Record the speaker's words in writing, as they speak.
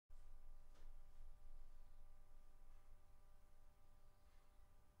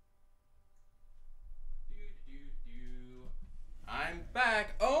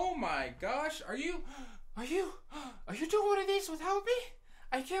gosh, are you doing one of these without me?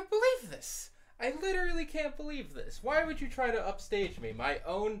 I can't believe this. I literally can't believe this. Why would you try to upstage me, my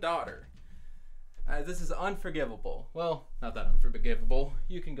own daughter? This is unforgivable. Well, not that unforgivable.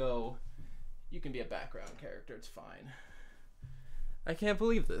 You can be a background character, it's fine. I can't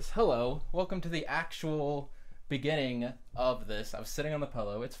believe this. Hello, welcome to the actual beginning of this. I was sitting on the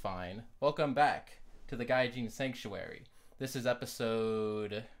pillow, it's fine. Welcome back to the Gaijin Sanctuary. This is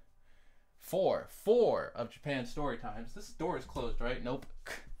episode 4 of Japan Story Times. This door is closed, right? Nope.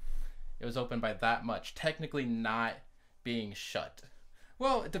 It was open by that much. Technically not being shut.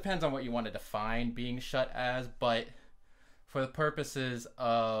 Well, it depends on what you want to define being shut as, but for the purposes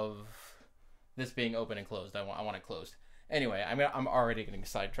of this being open and closed, I want it closed. Anyway, I'm already getting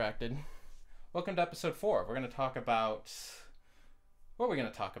sidetracked. Welcome to episode 4. We're going to talk about... What are we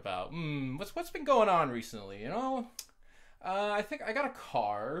going to talk about? What's been going on recently, you know? I think I got a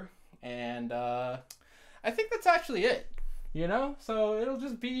car, and I think that's actually it, you know? So it'll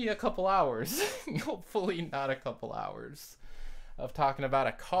just be a couple hours, hopefully not a couple hours, of talking about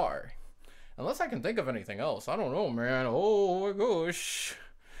a car. Unless I can think of anything else. I don't know, man. Oh my gosh.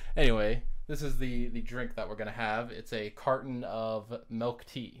 Anyway, this is the drink that we're going to have. It's a carton of milk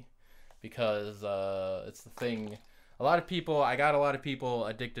tea, because it's the thing. I got a lot of people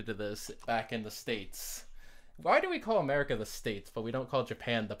addicted to this back in the States. Why do we call America the States, but we don't call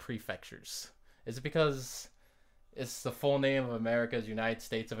Japan the prefectures? Is it because it's the full name of America is United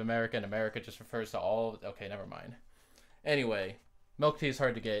States of America, and America just refers to all... Okay, never mind. Anyway, milk tea is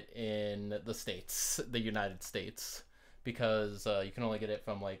hard to get in the States, the United States, because you can only get it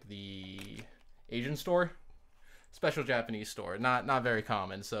from, like, the Asian store, special Japanese store. Not very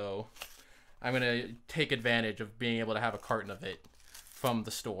common, so I'm going to take advantage of being able to have a carton of it from the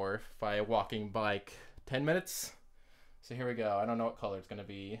store by walking by 10 minutes. So here we go. I don't know what color it's going to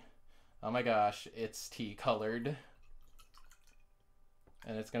be. Oh my gosh, it's tea colored.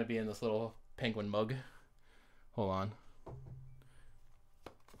 And it's going to be in this little penguin mug. Hold on.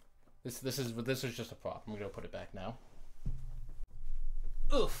 This is just a prop. I'm going to put it back now.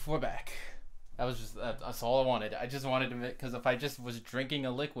 Oof, we're back. That's all I wanted. I just wanted to, because if I just was drinking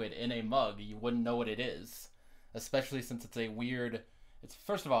a liquid in a mug, you wouldn't know what it is. Especially since it's a weird...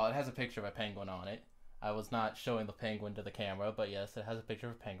 First of all, it has a picture of a penguin on it. I was not showing the penguin to the camera, but yes, it has a picture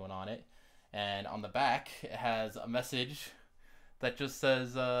of a penguin on it. And on the back, it has a message that just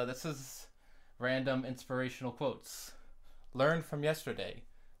says, this is random inspirational quotes. Learn from yesterday.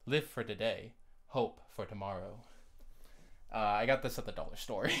 Live for today. Hope for tomorrow. I got this at the dollar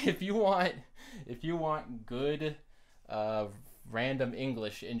store. If you want good random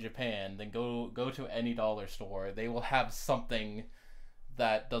English in Japan, then go to any dollar store. They will have something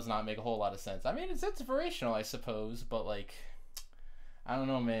that does not make a whole lot of sense. I mean, it's inspirational, I suppose, but like, I don't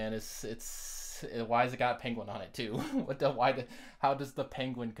know, man. It's why has it got a penguin on it too? How does the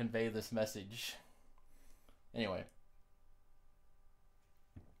penguin convey this message? Anyway.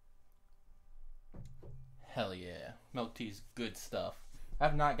 Hell yeah. Milk tea's good stuff.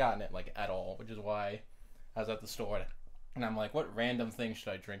 I've not gotten it, like, at all, which is why I was at the store, and I'm like, what random thing should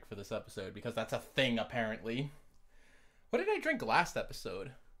I drink for this episode? Because that's a thing, apparently. What did I drink last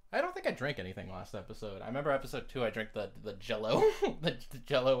episode? I don't think I drank anything last episode. I remember episode 2, I drank the Jello. the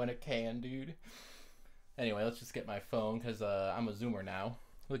Jello in a can, dude. Anyway, let's just get my phone, because I'm a Zoomer now.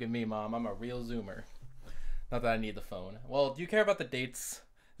 Look at me, Mom. I'm a real Zoomer. Not that I need the phone. Well, do you care about the dates?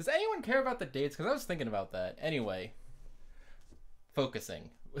 Does anyone care about the dates? Because I was thinking about that. Anyway,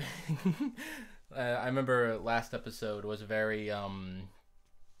 focusing. I remember last episode was very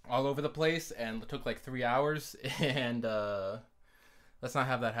all over the place and it took like 3 hours. And let's not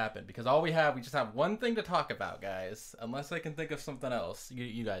have that happen. Because we just have one thing to talk about, guys. Unless I can think of something else.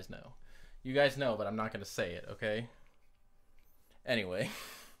 You guys know. You guys know, but I'm not going to say it, okay? Anyway.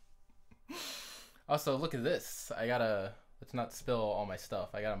 Also, look at this. Let's not spill all my stuff.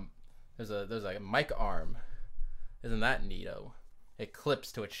 There's a mic arm. Isn't that neato? It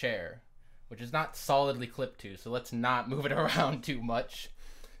clips to a chair, which is not solidly clipped to, so let's not move it around too much,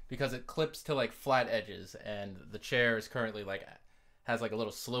 because it clips to like flat edges, and the chair is currently has like a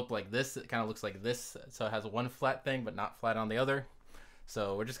little slope like this. It kind of looks like this, so it has one flat thing, but not flat on the other.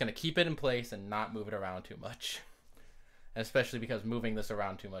 So we're just gonna keep it in place and not move it around too much, and especially because moving this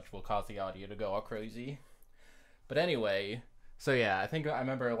around too much will cause the audio to go all crazy. But anyway, so yeah, I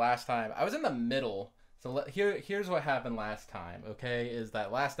remember last time, I was in the middle, so here's what happened last time, okay, is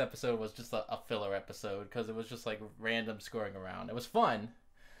that last episode was just a filler episode, because it was just like random screwing around. It was fun,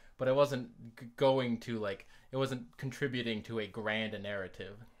 but it wasn't it wasn't contributing to a grand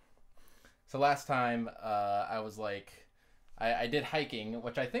narrative. So last time, I was like, I did hiking,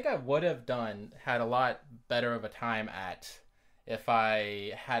 which I think I would have done had a lot better of a time at if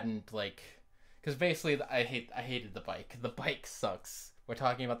I hadn't like, because basically I hated the bike. The bike sucks. We're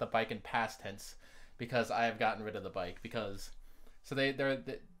talking about the bike in past tense because I have gotten rid of the bike because so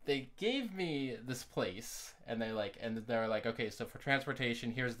they gave me this place and they're like okay, so for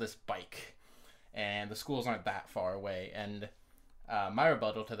transportation here's this bike and the schools aren't that far away and my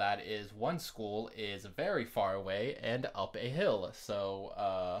rebuttal to that is one school is very far away and up a hill,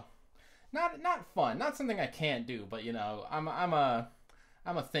 so not fun, not something I can't do, but you know I'm a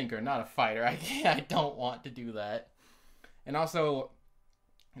thinker, not a fighter. I don't want to do that, and also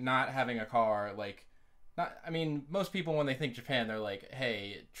not having a car like not I mean most people when they think Japan they're like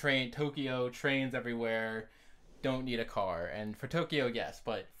hey Tokyo trains everywhere, don't need a car. And for Tokyo yes,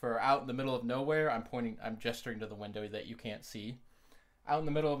 but for out in the middle of nowhere I'm gesturing to the window that you can't see. Out in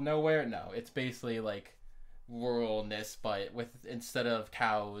the middle of nowhere, no, it's basically like ruralness, but with instead of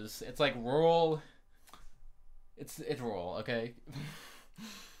cows, it's like rural. It's rural, okay.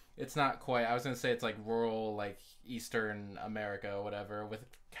 It's not quite. I was gonna say it's like rural, like Eastern America or whatever, with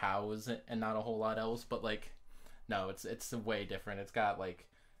cows and not a whole lot else. But like, no, it's way different. It's got like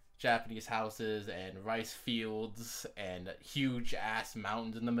Japanese houses and rice fields and huge ass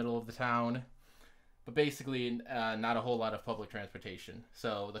mountains in the middle of the town. But basically, not a whole lot of public transportation.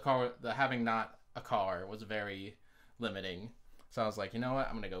 So having not a car was very limiting. So I was like, you know what?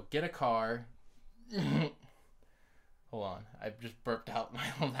 I'm gonna go get a car. Hold on, I just burped out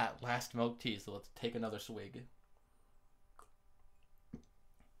that last milk tea. So let's take another swig.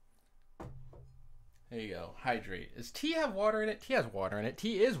 There you go. Hydrate. Does tea have water in it? Tea has water in it.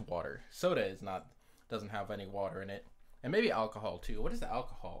 Tea is water. Soda is not. Doesn't have any water in it. And maybe alcohol too. What is the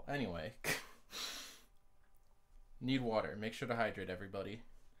alcohol? Anyway. Need water. Make sure to hydrate, everybody.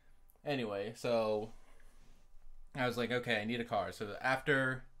 Anyway, so I was like, okay, I need a car. So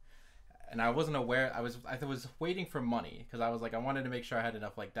after, and I wasn't aware. I was waiting for money because I was like, I wanted to make sure I had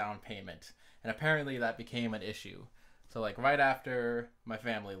enough like down payment. And apparently that became an issue. So like right after my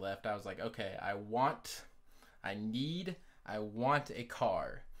family left, I was like, okay, I want a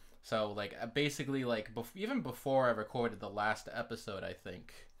car. So like basically like even before I recorded the last episode, I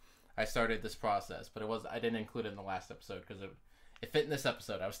think I started this process, but I didn't include it in the last episode because it fit in this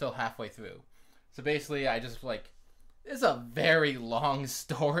episode. I was still halfway through. So basically I just like, it's a very long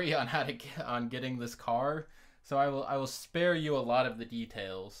story on how to getting this car. So I will spare you a lot of the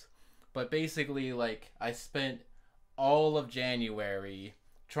details, but basically like I spent all of January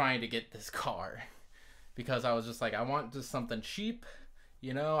trying to get this car because I was just like, I want just something cheap.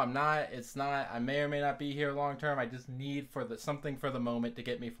 You know, I may or may not be here long term. I just need something for the moment to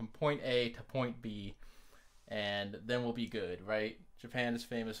get me from point A to point B, and then we'll be good, right? Japan is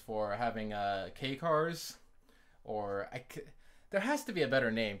famous for having K cars, there has to be a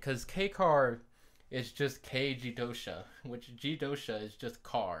better name because K car is just K Jidosha, which Jidosha is just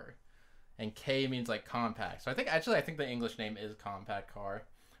car, and K means like compact. So I think the English name is compact car.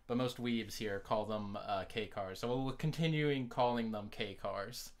 But most weebs here call them K cars, so we'll continuing calling them K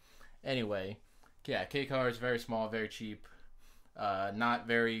cars. Anyway, yeah, K cars very small, very cheap, not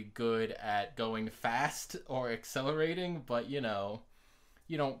very good at going fast or accelerating. But you know,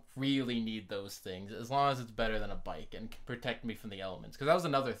 you don't really need those things as long as it's better than a bike and can protect me from the elements. Because that was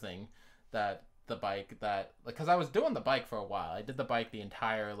another thing because I was doing the bike for a while. I did the bike the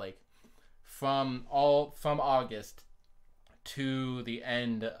entire like from August to the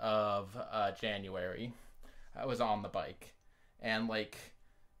end of January. I was on the bike, and like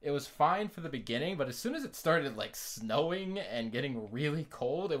it was fine for the beginning, but as soon as it started like snowing and getting really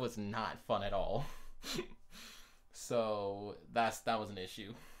cold, it was not fun at all. So that was an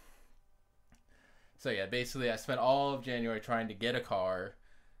issue. So yeah, basically I spent all of January trying to get a car.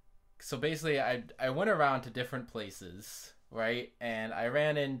 So basically I went around to different places, right? And I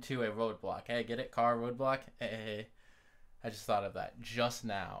ran into a roadblock. Hey, get it? Car roadblock? Hey. I just thought of that just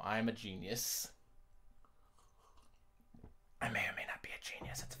now. I'm a genius. I may or may not be a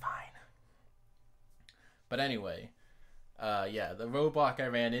genius. It's fine. But anyway, yeah, the roadblock I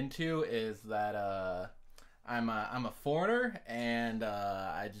ran into is that I'm a foreigner, and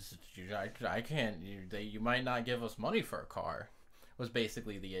I can't. You might not give us money for a car. Was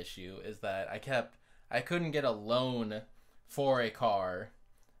basically the issue. Is that I couldn't get a loan for a car.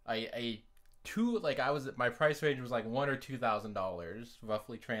 My price range was like $1,000 or $2,000,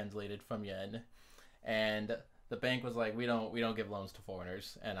 roughly translated from yen, and the bank was like, we don't give loans to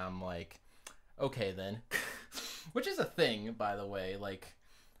foreigners, and I'm like, okay then, which is a thing, by the way. Like,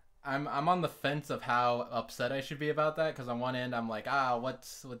 I'm on the fence of how upset I should be about that, because on one end I'm like,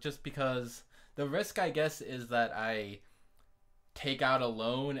 just because the risk I guess is that I take out a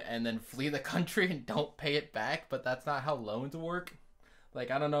loan and then flee the country and don't pay it back, but that's not how loans work. Like,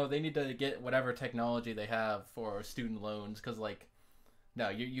 I don't know, they need to get whatever technology they have for student loans, because, like, no,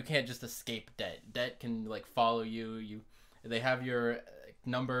 you can't just escape debt. Debt can, like, follow you. They have your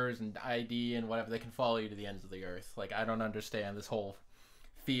numbers and ID and whatever. They can follow you to the ends of the earth. Like, I don't understand this whole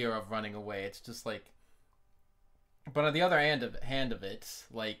fear of running away. It's just, like... But on the other hand of it,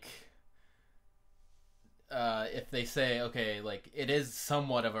 like... if they say, okay, like, it is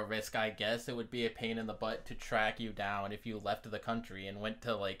somewhat of a risk, I guess, it would be a pain in the butt to track you down if you left the country and went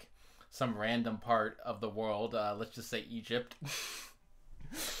to, like, some random part of the world. Let's just say Egypt.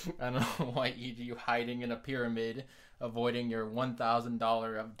 I don't know why you hiding in a pyramid, avoiding your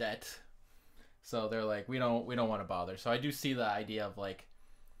 $1,000 of debt. So they're like, we don't want to bother. So I do see the idea of, like,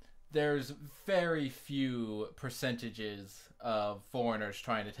 there's very few percentages of foreigners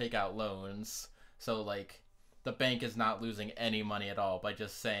trying to take out loans. So, like, the bank is not losing any money at all by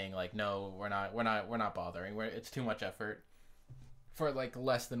just saying, like, no, we're not bothering. It's too much effort for, like,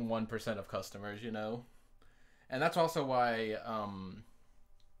 less than 1% of customers, you know? And that's also why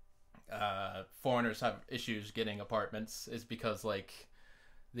foreigners have issues getting apartments, is because, like,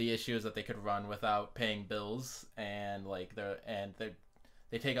 the issue is that they could run without paying bills, and, like,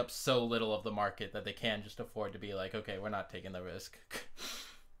 they take up so little of the market that they can't just afford to be like, okay, we're not taking the risk.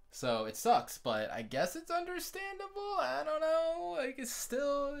 So it sucks, but I guess it's understandable. I don't know. Like, it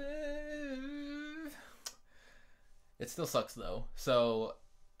still sucks though. So,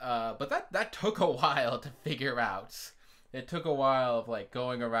 but that took a while to figure out. It took a while of, like,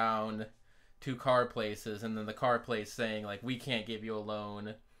 going around to car places, and then the car place saying, like, we can't give you a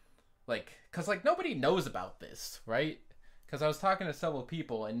loan, like, cause, like, nobody knows about this, right? Cause I was talking to several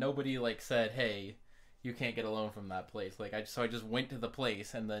people and nobody, like, said, hey, you can't get a loan from that place. Like, I just went to the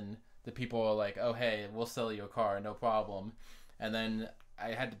place, and then the people were like, oh, hey, we'll sell you a car, no problem. And then I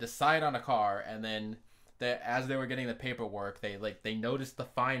had to decide on a car, and then as they were getting the paperwork, they noticed the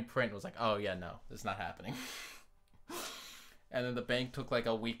fine print, was like, oh yeah, no, it's not happening. And then the bank took like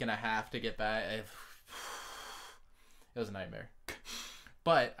a week and a half to get back. It was a nightmare.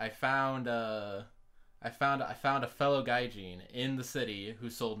 But I found a fellow gaijin in the city who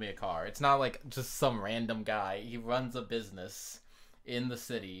sold me a car. It's not like just some random guy. He runs a business in the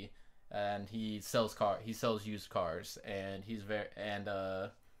city, and he sells used cars, and he's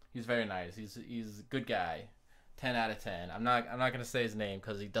very nice. He's a good guy. 10 out of 10. I'm not gonna say his name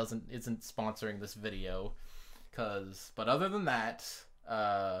because he isn't sponsoring this video. But other than that,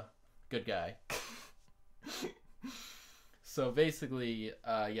 good guy. So basically,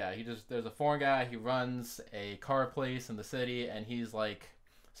 yeah, there's a foreign guy. He runs a car place in the city, and he's like,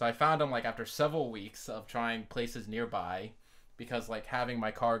 so I found him, like, after several weeks of trying places nearby, because, like, having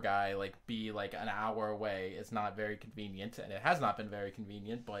my car guy, like, be, like, an hour away is not very convenient, and it has not been very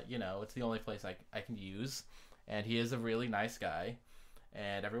convenient, but, you know, it's the only place I can use, and he is a really nice guy,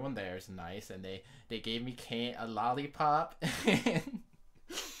 and everyone there is nice, and they gave me a lollipop. I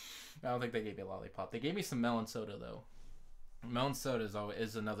don't think they gave me a lollipop. They gave me some melon soda, though. Melon soda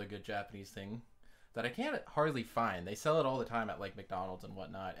is another good Japanese thing that I can't hardly find. They sell it all the time at, like, McDonald's and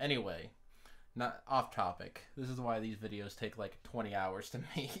whatnot. Anyway, not off topic. This is why these videos take like 20 hours to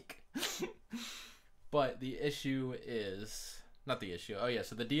make. But the issue is... Not the issue. Oh yeah,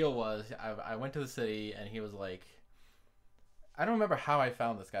 so the deal was I went to the city, and he was like... I don't remember how I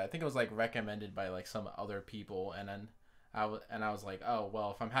found this guy. I think it was, like, recommended by, like, some other people, and then I was like, oh,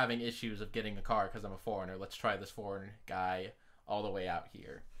 well, if I'm having issues of getting a car because I'm a foreigner, let's try this foreign guy all the way out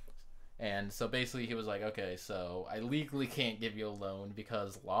here. And so basically he was like, okay, so I legally can't give you a loan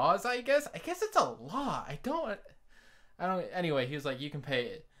because laws, I guess it's a law. I don't, anyway, he was like, you can pay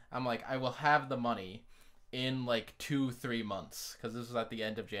it. I'm like, I will have the money in, like, 2-3 months, because this was at the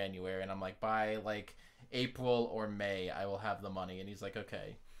end of January, and I'm like, by, like, April or May, I will have the money. And he's like,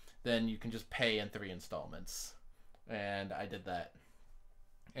 okay, then you can just pay in 3 installments. And I did that.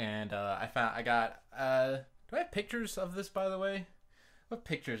 And do I have pictures of this, by the way? What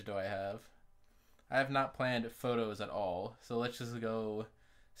pictures do I have? I have not planned photos at all. So let's just go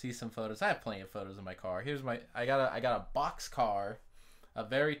see some photos. I have plenty of photos in my car. Here's I got a box car, a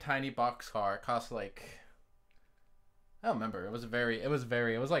very tiny box car. It cost, like, I don't remember. It was like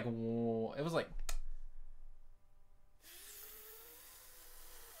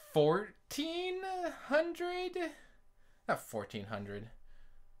 1,400? Not 1,400.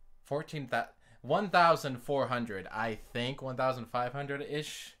 1,400, I think.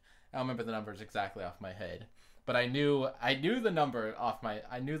 1,500-ish. I don't remember the numbers exactly off my head. But I knew the number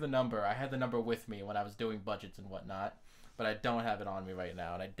I had the number with me when I was doing budgets and whatnot. But I don't have it on me right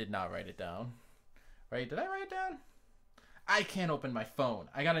now, and I did not write it down. Right? Did I write it down? I can't open my phone.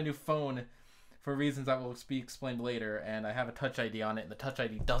 I got a new phone for reasons that will be explained later, and I have a Touch ID on it, and the Touch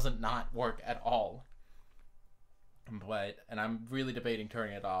ID doesn't not work at all. And I'm really debating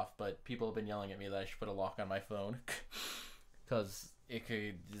turning it off, but people have been yelling at me that I should put a lock on my phone. Because it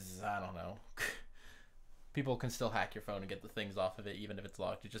could, I don't know. People can still hack your phone and get the things off of it, even if it's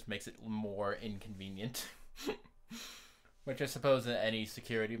locked. It just makes it more inconvenient. Which I suppose is any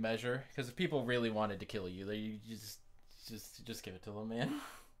security measure. Because if people really wanted to kill you, they just give it to them, man.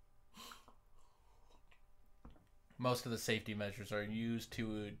 Most of the safety measures are used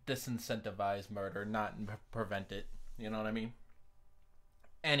to disincentivize murder, not prevent it. You know what I mean?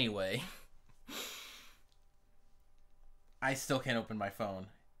 Anyway. I still can't open my phone.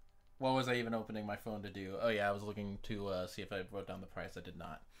 What was I even opening my phone to do? Oh yeah, I was looking to see if I wrote down the price. I did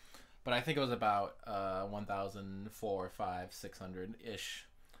not. But I think it was about 1,400, 500, 600-ish.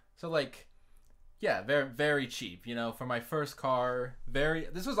 So like, yeah, very, very cheap. You know, for my first car,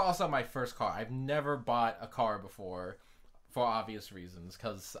 this was also my first car. I've never bought a car before for obvious reasons.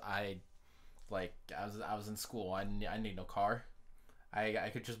 Because I was in school. I need no car. I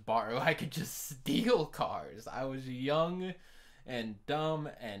could just borrow. I could just steal cars. I was young and dumb,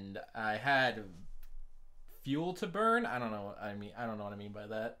 and I had fuel to burn. I don't know. I don't know what I mean by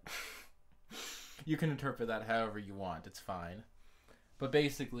that. You can interpret that however you want. It's fine. But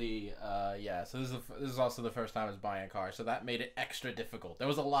basically, yeah. So this is also the first time I was buying a car, so that made it extra difficult. There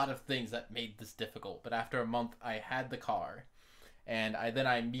was a lot of things that made this difficult. But after a month, I had the car, and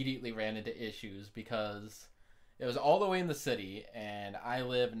I immediately ran into issues because it was all the way in the city, and I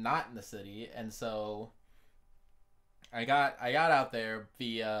live not in the city, and so I got out there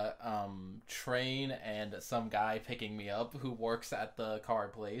via train and some guy picking me up who works at the car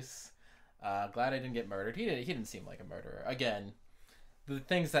place. Glad I didn't get murdered. He didn't seem like a murderer. Again, the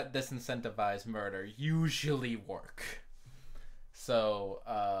things that disincentivize murder usually work. So,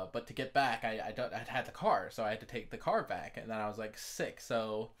 but to get back, I had the car, so I had to take the car back, and then I was like sick,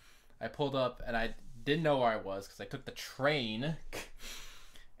 so I pulled up, and I didn't know where I was because I took the train,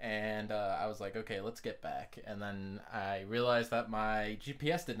 and I was like, okay, let's get back. And then I realized that my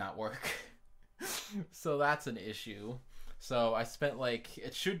GPS did not work, so that's an issue. So I spent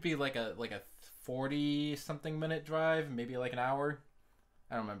it should be like a 40 something minute drive, maybe like an hour.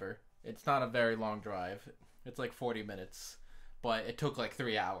 I don't remember. It's not a very long drive. It's like 40 minutes, but it took like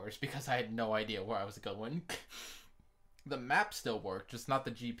 3 hours because I had no idea where I was going. The map still worked, just not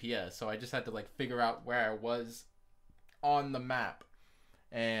the GPS, so I just had to figure out where I was on the map.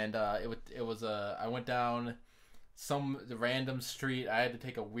 And it was I went down some random street. I had to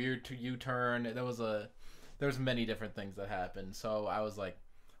take a weird U-turn. There was many different things that happened. So I was like,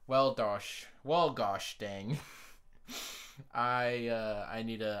 well gosh dang. I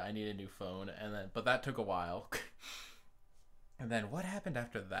need a new phone, but that took a while. And then what happened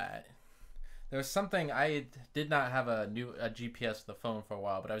after that? There was something. I did not have a GPS for the phone for a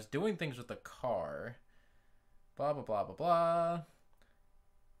while, but I was doing things with the car. Blah blah blah blah blah.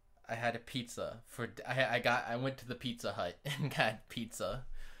 I had a pizza I went to the Pizza Hut and got pizza.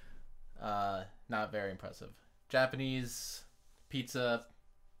 Not very impressive. Japanese pizza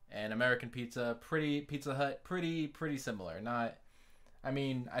and American pizza, Pizza Hut, pretty similar. I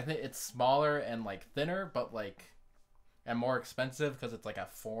think it's smaller and thinner, but and more expensive because it's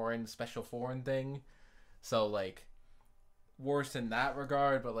a special foreign thing. So worse in that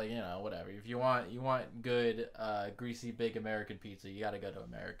regard, but whatever. If you want good greasy big American pizza, you got to go to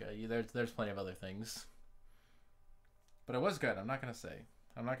America. There's plenty of other things. But it was good. I'm not going to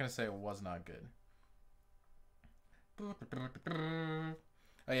say it was not good.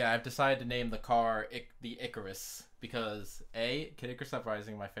 Oh yeah, I've decided to name the car the Icarus because A, Kid Icarus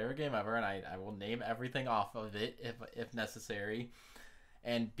Uprising, my favorite game ever, and I will name everything off of it if necessary.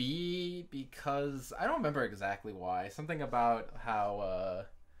 And B, because I don't remember exactly why. Something about how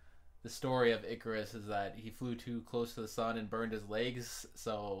the story of Icarus is that he flew too close to the sun and burned his legs,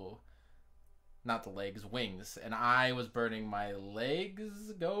 so not the legs, wings. And I was burning my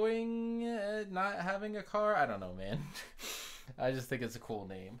legs going, not having a car. I don't know, man. I just think it's a cool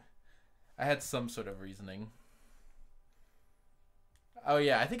name. I had some sort of reasoning. Oh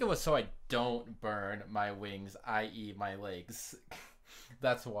yeah, I think it was so I don't burn my wings, i.e. my legs.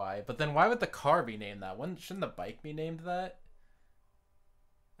 That's why. But then why would the car be named that? Shouldn't the bike be named that?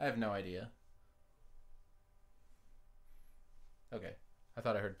 I have no idea. Okay. I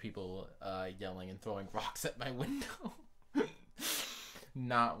thought I heard people yelling and throwing rocks at my window.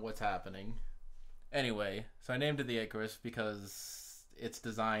 Not what's happening. Anyway, so I named it the Icarus because it's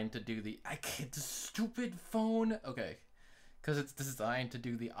designed to do the stupid phone. Okay. Because it's designed to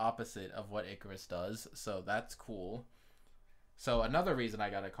do the opposite of what Icarus does, so that's cool. So another reason I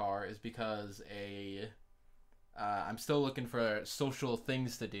got a car is because I'm still looking for social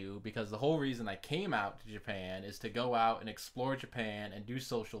things to do, because the whole reason I came out to Japan is to go out and explore Japan and do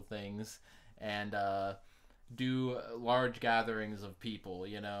social things and do large gatherings of people,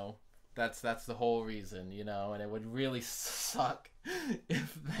 you know. That's the whole reason, you know, and it would really suck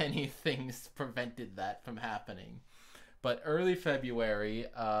if many things prevented that from happening. But early February,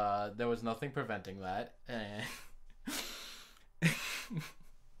 there was nothing preventing that.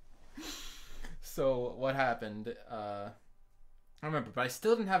 So what happened? I remember, but I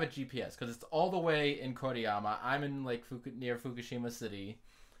still didn't have a GPS because it's all the way in Koriyama. I'm in like near Fukushima City,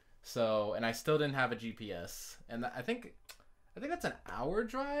 so and I still didn't have a GPS. And I think that's an hour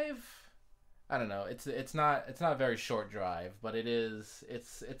drive. I don't know. It's not a very short drive, but it's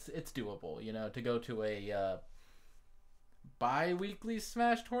doable. You know, to go to a bi-weekly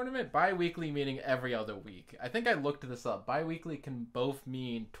Smash tournament. Bi-weekly meaning every other week. I think I looked this up. Bi-weekly can both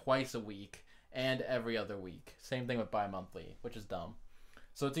mean twice a week and every other week. Same thing with bi-monthly, which is dumb.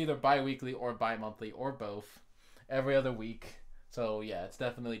 So it's either bi-weekly or bi-monthly or both. Every other week. So yeah, it's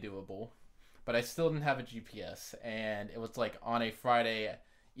definitely doable. But I still didn't have a GPS, and it was like on a Friday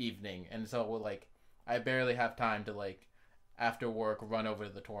evening, and so like I barely have time to like after work run over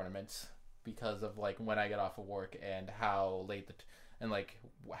to the tournaments because of like when I get off of work and how late and like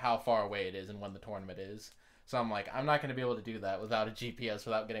how far away it is and when the tournament is. So I'm like, I'm not going to be able to do that without a GPS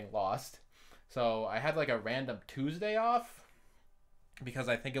without getting lost. So I had like a random Tuesday off because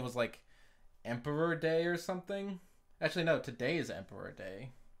I think it was like Emperor Day or something. Actually, no, today is Emperor Day.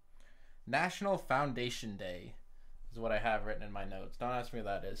 National Foundation Day is what I have written in my notes. Don't ask me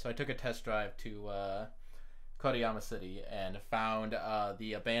what that is. So I took a test drive to Koriyama City and found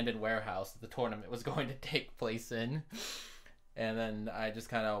the abandoned warehouse that the tournament was going to take place in. And then I just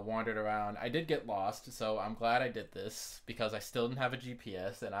kind of wandered around. I did get lost, so I'm glad I did this because I still didn't have a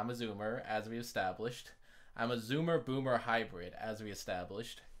GPS, and I'm a Zoomer, as we established. I'm a Zoomer-Boomer hybrid, as we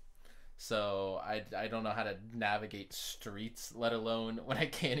established. So I don't know how to navigate streets, let alone when I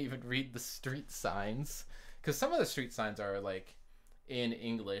can't even read the street signs. Because some of the street signs are, like, in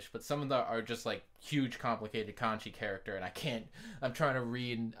English, but some of them are just, like, huge, complicated kanji character, and I can't, I'm trying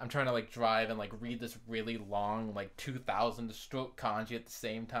to, like, drive and, like, read this really long, like, 2,000 stroke kanji at the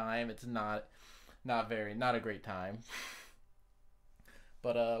same time. It's not a great time.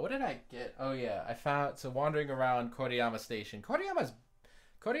 But, what did I get? Oh, yeah, so wandering around Koriyama Station.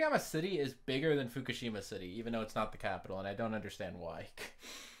 Koriyama City is bigger than Fukushima City, even though it's not the capital, and I don't understand why.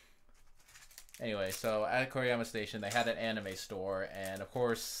 Anyway, so at Koriyama Station, they had an anime store, and of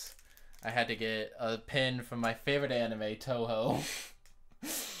course, I had to get a pin from my favorite anime, Toho.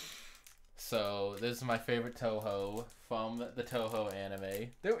 So, this is my favorite Toho from the Toho anime.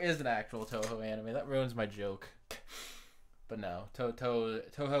 There is an actual Toho anime. That ruins my joke. But no,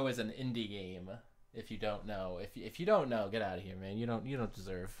 Toho is an indie game. If you don't know, if you don't know, get out of here, man. You don't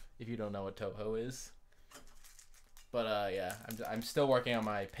deserve if you don't know what Toho is. But yeah, I'm still working on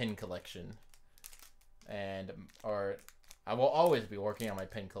my pin collection. Or I will always be working on my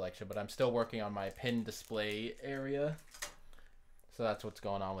pin collection, but I'm still working on my pin display area. So that's what's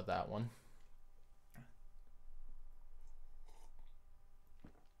going on with that one.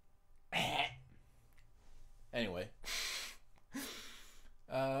 Anyway.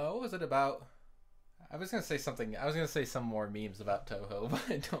 What was it about? I was gonna say some more memes about Toho, but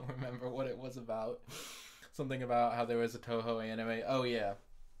I don't remember what it was about. Something about how there was a Toho anime. Oh yeah.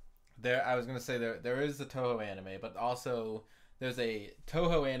 I was gonna say there is a Toho anime, but also there's a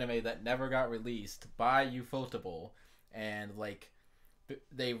Toho anime that never got released by Ufotable, and like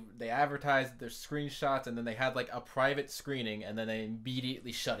they advertised their screenshots, and then they had like a private screening, and then they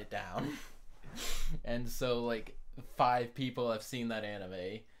immediately shut it down. And so like 5 people have seen that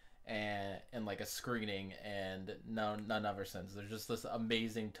anime and like a screening, and none ever since. There's just this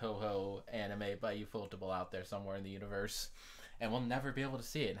amazing Toho anime by Ufotable out there somewhere in the universe, and we'll never be able to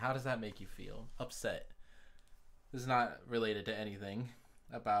see it. And how does that make you feel? Upset. This is not related to anything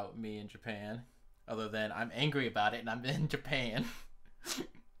about me in Japan, other than I'm angry about it and I'm in Japan.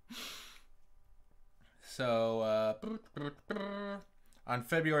 So, on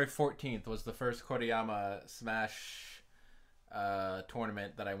February 14th was the first Koriyama Smash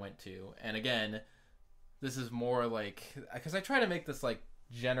tournament that I went to. And again, this is more like, because I try to make this like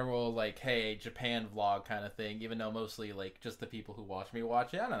general like, hey, Japan vlog kind of thing, even though mostly like just the people who watch me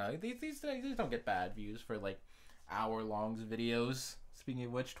watch it. I don't know, these don't get bad views for like hour-long videos. Speaking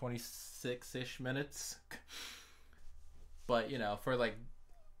of which, 26-ish minutes. But you know, for like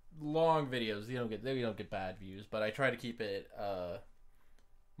long videos, you don't get bad views. But I try to keep it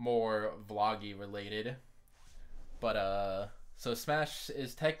more vloggy related. But So Smash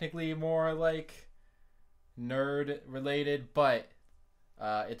is technically more like nerd related, but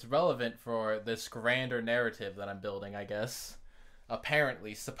it's relevant for this grander narrative that I'm building, I guess.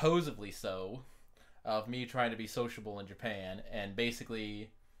 Apparently, supposedly so, of me trying to be sociable in Japan, and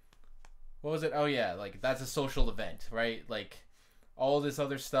basically, what was it? Oh yeah, like that's a social event, right? Like all this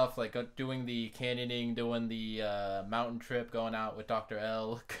other stuff, like doing the canyoning, doing the mountain trip, going out with Dr.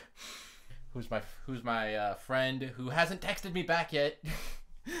 L, who's my friend who hasn't texted me back yet.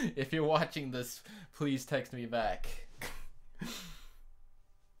 If you're watching this, please text me back.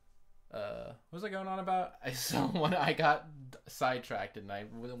 What was I going on about? I got sidetracked and I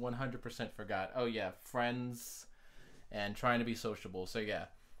 100% forgot. Oh yeah, friends and trying to be sociable. So yeah,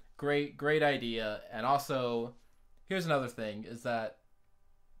 great idea. And also, here's another thing: is that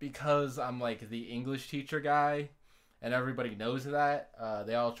because I'm like the English teacher guy, and everybody knows that,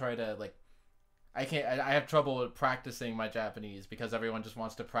 they all try to like. I have trouble practicing my Japanese because everyone just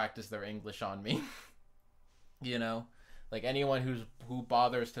wants to practice their English on me. You know? Like anyone who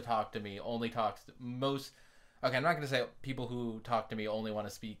bothers to talk to me only talks to most. Okay, I'm not gonna say people who talk to me only want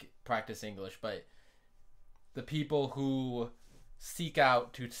to practice English, but the people who seek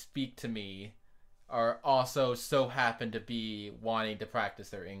out to speak to me are also so happen to be wanting to practice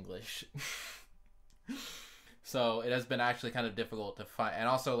their English. So it has been actually kind of difficult to find, and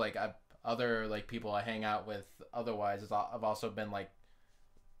also like other like people I hang out with otherwise I've also been like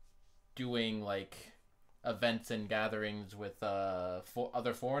doing like events and gatherings with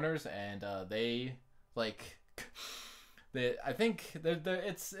other foreigners, and they like I think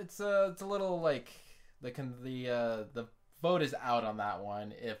it's a little like the vote is out on that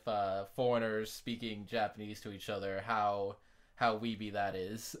one if foreigners speaking Japanese to each other, how weeby that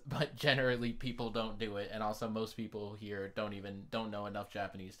is. But generally people don't do it, and also most people here don't know enough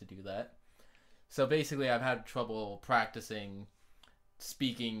Japanese to do that. So basically I've had trouble practicing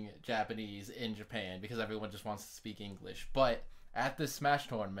speaking Japanese in Japan because everyone just wants to speak English. But at this Smash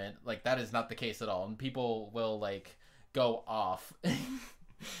tournament, like that is not the case at all, and people will like go off.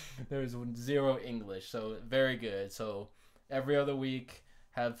 There's zero English, so very good. So every other week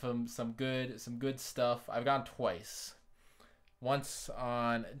have some good stuff. I've gone twice. Once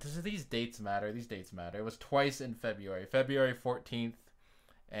on, does these dates matter? These dates matter. It was twice in February. February 14th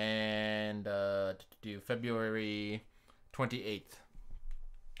and February 28th.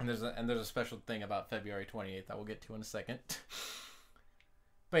 And there's a special thing about February 28th I will get to in a second.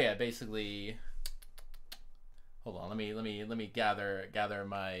 But yeah, basically, hold on. Let me gather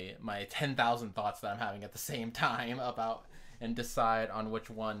my 10,000 thoughts that I'm having at the same time about and decide on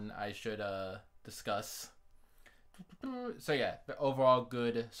which one I should discuss. So yeah, the overall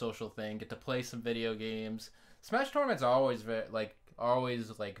good social thing. Get to play some video games. Smash tournaments are always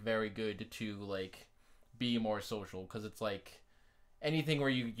very good to like be more social, because it's like anything where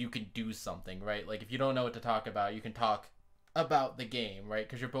you can do something, right? Like if you don't know what to talk about, you can talk about the game, right?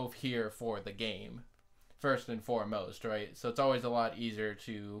 Because you're both here for the game first and foremost, right? So it's always a lot easier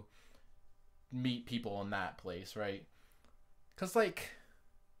to meet people in that place, right? Because like,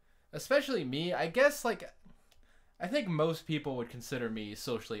 especially me, I guess like I think most people would consider me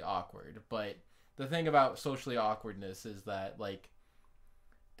socially awkward, but the thing about socially awkwardness is that like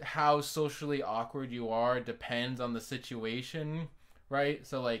how socially awkward you are depends on the situation, right?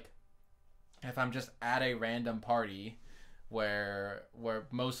 So like if I'm just at a random party where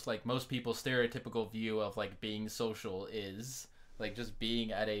most people's stereotypical view of like being social is like just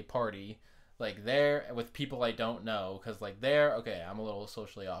being at a party, like there with people I don't know, because like there, okay, I'm a little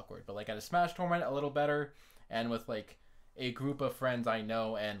socially awkward, but like at a Smash tournament a little better, and with like a group of friends I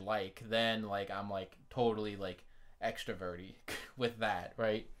know and like, then like I'm like totally like extroverty with that,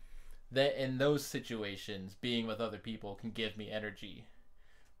 right? That in those situations being with other people can give me energy,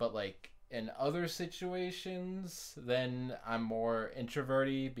 but like in other situations then I'm more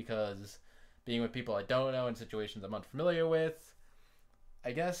introverty, because being with people I don't know in situations I'm unfamiliar with,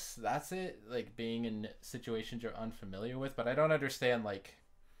 I guess that's it. Like being in situations you're unfamiliar with, but I don't understand, like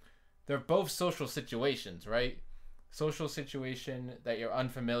they're both social situations, right? Social situation that you're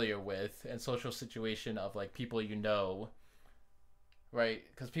unfamiliar with, and social situation of like people you know, right?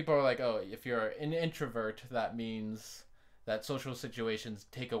 Because people are like, oh, if you're an introvert, that means that social situations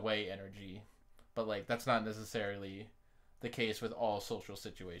take away energy, but like that's not necessarily the case with all social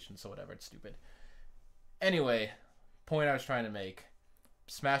situations. So whatever, it's stupid. Anyway, point I was trying to make: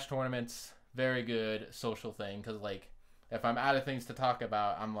 Smash tournaments, very good social thing, because like if I'm out of things to talk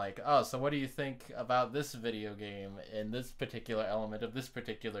about, I'm like, oh, so what do you think about this video game and this particular element of this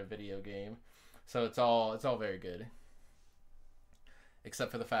particular video game? So it's all very good, except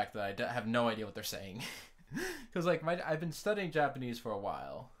for the fact that I have no idea what they're saying. Because like I've been studying Japanese for a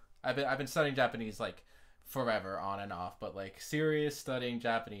while. I've been studying Japanese like forever on and off, but like serious studying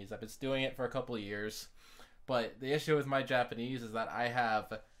Japanese. I've been doing it for a couple of years. But the issue with my Japanese is that I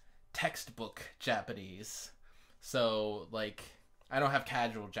have textbook Japanese. So like I don't have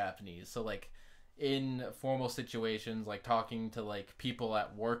casual Japanese. So like in formal situations, like talking to like people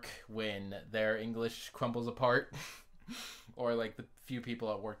at work when their English crumbles apart, or like the few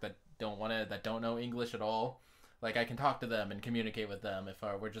people at work that don't know English at all, like I can talk to them and communicate with them if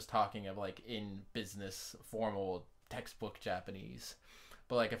we're just talking of like in business formal textbook Japanese.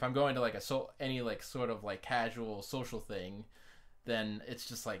 But like if I'm going to like any like sort of like casual social thing, then it's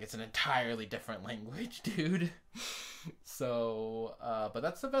just like it's an entirely different language, dude. So but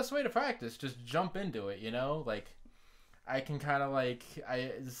that's the best way to practice. Just jump into it, you know? Like I can kind of like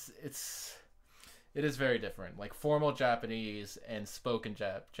it is very different. Like formal Japanese and spoken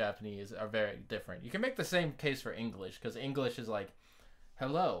Japanese are very different. You can make the same case for English, because English is like,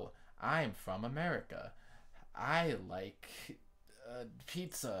 hello, I'm from America, I like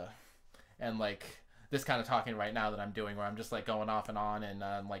pizza, and like this kind of talking right now that I'm doing, where I'm just like going off and on,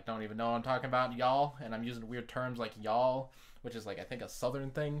 and like don't even know what I'm talking about, y'all, and I'm using weird terms like y'all, which is like I think a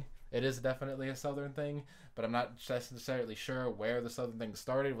southern thing. It is definitely a southern thing, but I'm not necessarily sure where the southern thing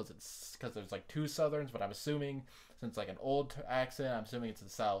started. Was it because there's like two southerns? But I'm assuming, since like an old accent, I'm assuming it's the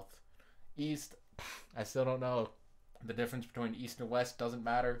south. East, I still don't know. The difference between east and west doesn't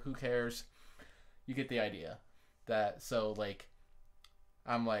matter. Who cares? You get the idea. That, so like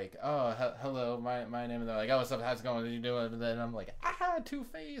I'm like, oh, hello, my name, and they're like, oh, what's up, how's it going, what are you doing? And then I'm like,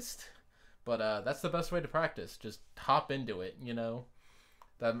 two-faced. But that's the best way to practice. Just hop into it, you know.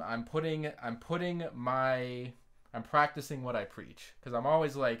 I'm practicing what I preach, because I'm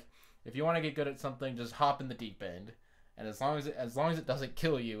always like, if you want to get good at something, just hop in the deep end, and as long as it doesn't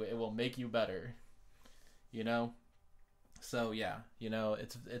kill you, it will make you better, you know. So yeah, you know,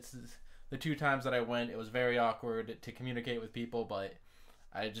 it's the two times that I went, it was very awkward to communicate with people, but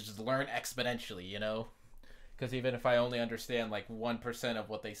I just learned exponentially, you know, because even if I only understand like 1% of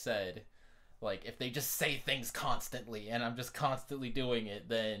what they said, like if they just say things constantly and I'm just constantly doing it,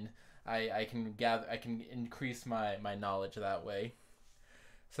 then I can increase my knowledge that way.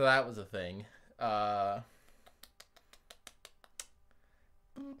 So that was a thing. Are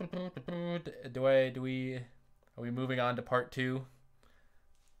we moving on to part 2?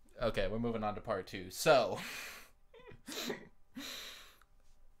 Okay, we're moving on to part 2. So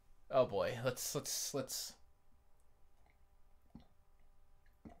oh boy, let's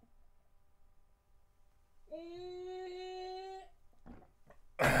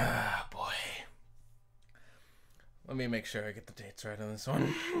boy. Let me make sure I get the dates right on this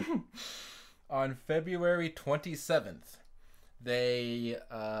one. On February 27th, the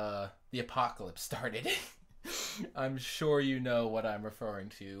apocalypse started. I'm sure you know what I'm referring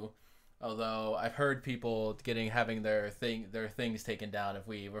to. Although I've heard people having their things taken down if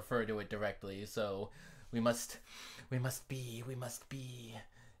we refer to it directly. So we must be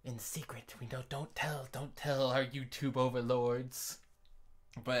in secret. We don't tell our YouTube overlords.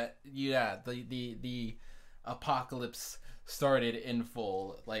 But yeah, the apocalypse started in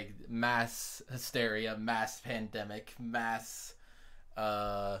full, like mass hysteria, mass pandemic, mass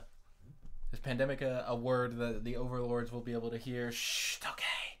is pandemic a word that the overlords will be able to hear? Shh,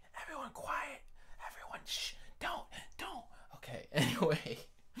 okay. Everyone quiet. Everyone shh. Don't. Okay. Anyway.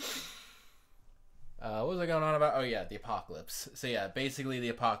 What was I going on about? Oh yeah, the apocalypse. So yeah, basically the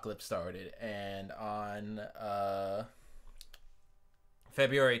apocalypse started, and on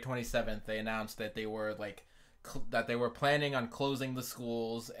February 27th they announced that they were like that they were planning on closing the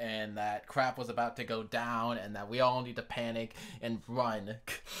schools, and that crap was about to go down, and that we all need to panic and run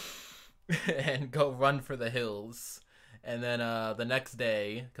and go run for the hills. And then the next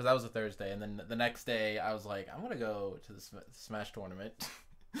day, because that was a Thursday, and then the next day I was like, I'm gonna go to the Smash tournament.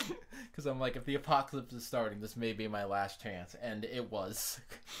 Because I'm like, if the apocalypse is starting, this may be my last chance. And it was.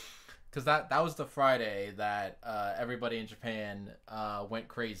 Because that was the Friday that everybody in Japan went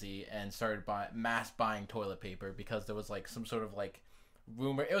crazy and started mass buying toilet paper, because there was like some sort of like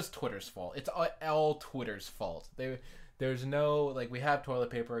rumor. It was Twitter's fault. It's all Twitter's fault. There's no, like, we have toilet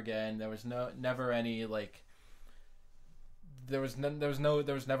paper again. There was never any like there was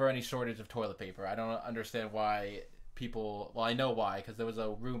never any shortage of toilet paper. I don't understand why people, well, I know why, because there was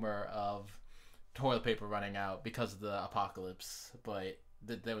a rumor of toilet paper running out because of the apocalypse, but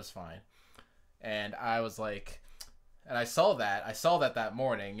that was fine. And I was like, and I saw that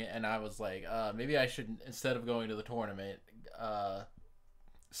morning, and I was like, maybe I should, instead of going to the tournament,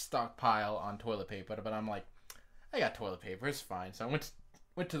 stockpile on toilet paper. But I'm like, I got toilet paper, it's fine. So I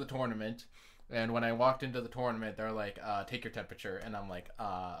went to the tournament. And when I walked into the tournament, they're like, take your temperature. And I'm like,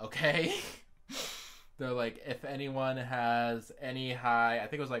 okay. They're like, if anyone has any high, I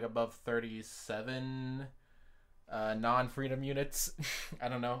think it was like above 37 non-freedom units. I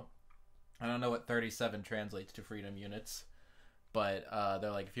don't know. I don't know what 37 translates to freedom units. But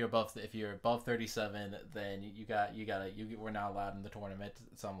they're like, if you're above 37, then we're not allowed in the tournament.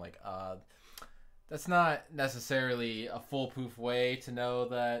 So I'm like, that's not necessarily a foolproof way to know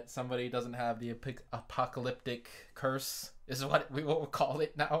that somebody doesn't have the apocalyptic curse, is what we'll call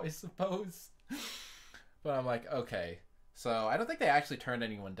it now, I suppose. But I'm like, okay. So I don't think they actually turned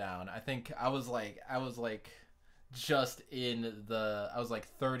anyone down. I think I was like just in I was like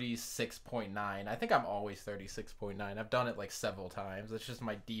 36.9. I think I'm always 36.9. I've done it like several times. It's just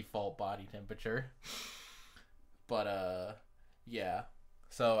my default body temperature. But yeah.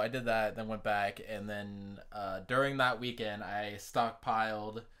 So I did that, then went back, and then during that weekend, I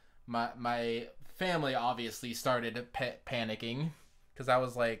stockpiled. My family obviously started panicking because I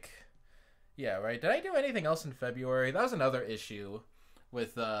was like, yeah, right. Did I do anything else in February? That was another issue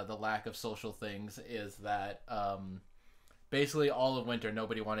with the lack of social things, is that basically all of winter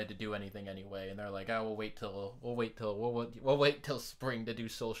nobody wanted to do anything anyway, and they're like, "Oh, we'll wait till spring to do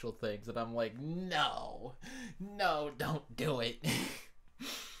social things," and I'm like, no, don't do it.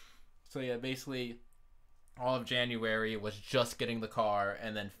 So yeah, basically all of January was just getting the car,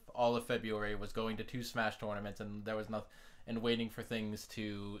 and then all of February was going to 2 Smash tournaments, and there was nothing, and waiting for things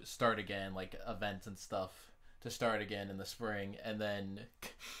to start again, like events and stuff to start again in the spring, and then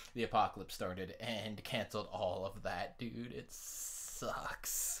the apocalypse started and canceled all of that, dude. It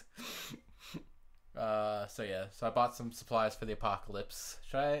sucks. So yeah, so I bought some supplies for the apocalypse.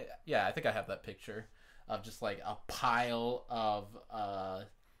 Yeah, I think I have that picture of just like a pile of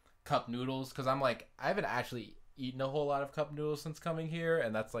cup noodles, because I'm like, I haven't actually eaten a whole lot of cup noodles since coming here,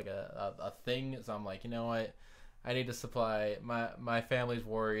 and that's like a thing. So I'm like, you know what, I need to supply. My family's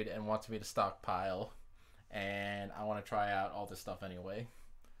worried and wants me to stockpile, and I want to try out all this stuff anyway.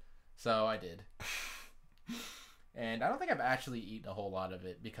 So I did. And I don't think I've actually eaten a whole lot of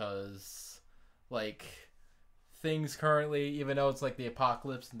it, because like things currently, even though it's like the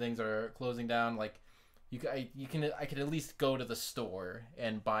apocalypse and things are closing down, like I could at least go to the store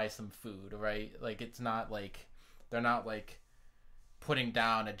and buy some food, right? Like, it's not like they're not like putting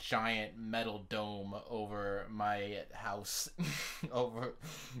down a giant metal dome over my house over,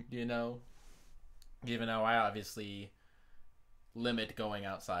 you know, even though I obviously limit going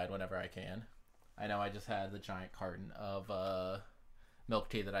outside whenever I can. I know I just had the giant carton of milk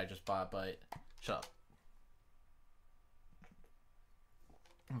tea that I just bought, but shut up.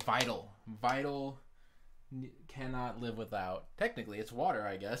 Vital cannot live without. Technically, it's water,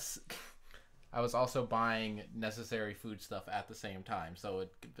 I guess. I was also buying necessary food stuff at the same time, so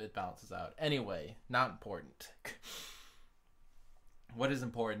it balances out. Anyway, not important. What is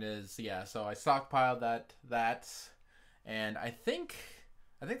important is, yeah, so I stockpiled that, and I think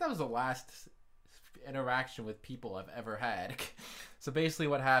that was the last interaction with people I've ever had. So basically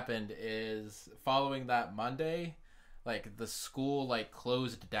what happened is, following that Monday, like, the school like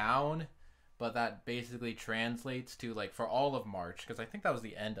closed down, but that basically translates to like for all of March, because I think that was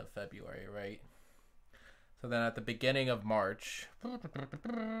the end of February, right? So then at the beginning of March,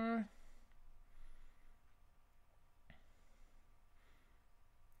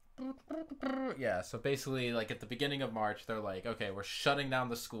 yeah, so basically like at the beginning of March, they're like, okay, we're shutting down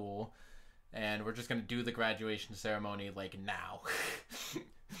the school and we're just going to do the graduation ceremony like now.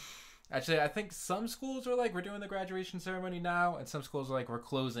 Actually, I think some schools are like, we're doing the graduation ceremony now, and some schools are like, we're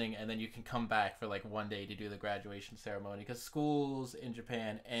closing, and then you can come back for like one day to do the graduation ceremony, because schools in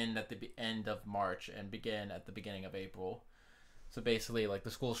Japan end at the end of March and begin at the beginning of April. So basically, like,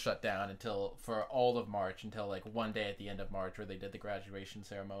 the schools shut down for all of March until like one day at the end of March where they did the graduation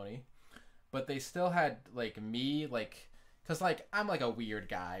ceremony. But they still had like me, like, because like I'm like a weird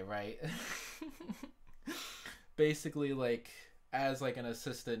guy, right? Basically, like, as like an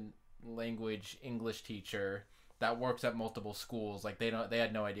assistant language English teacher that works at multiple schools, like they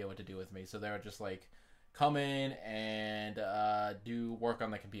had no idea what to do with me, so they were just like, come in and do work on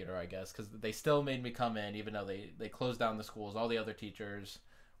the computer, I guess, because they still made me come in even though they closed down the schools. All the other teachers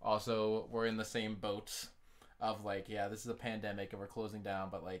also were in the same boat of like, yeah, this is a pandemic and we're closing down,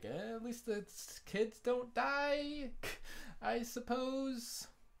 but like, at least the kids don't die, I suppose.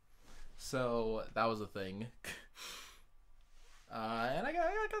 So that was a thing. And I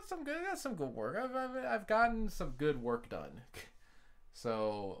got some good work. I've gotten some good work done.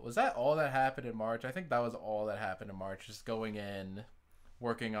 So was that all that happened in March? I think that was all that happened in March. Just going in,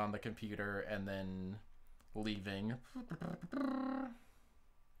 working on the computer, and then leaving.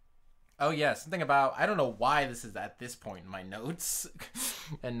 Oh yeah, something about, I don't know why this is at this point in my notes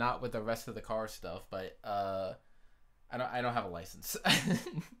and not with the rest of the car stuff, but I don't have a license.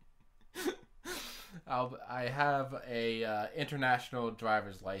 I have a international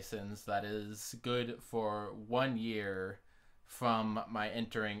driver's license that is good for 1 year from my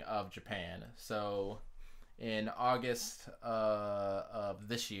entering of Japan. So in August of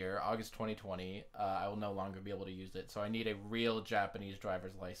this year, August 2020, I will no longer be able to use it. So I need a real Japanese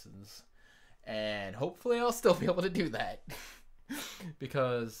driver's license. And hopefully I'll still be able to do that.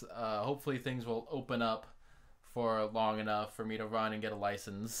 Because hopefully things will open up for long enough for me to run and get a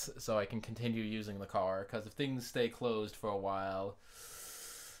license so I can continue using the car. Because if things stay closed for a while,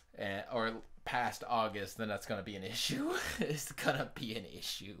 or past August, then that's going to be an issue. It's going to be an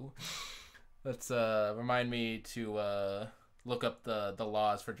issue. Let's remind me to look up the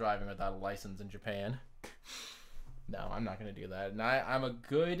laws for driving without a license in Japan. No, I'm not going to do that. And I'm a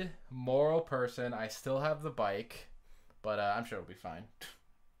good, moral person. I still have the bike, but I'm sure it'll be fine.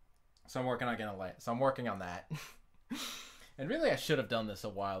 So I'm working on getting a license. So I'm working on that. And really, I should have done this a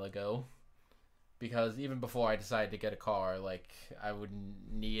while ago. Because even before I decided to get a car, like, I would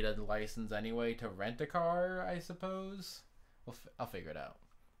need a license anyway to rent a car, I suppose. I'll figure it out.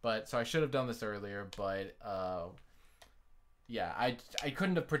 But, so I should have done this earlier, but, yeah, I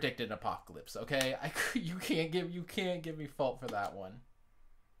couldn't have predicted an apocalypse, okay? You can't give me fault for that one.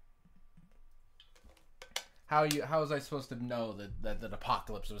 How was I supposed to know that the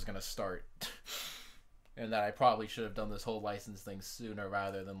apocalypse was gonna start? And that I probably should have done this whole license thing sooner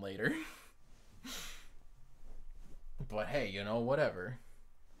rather than later. But hey, you know, whatever.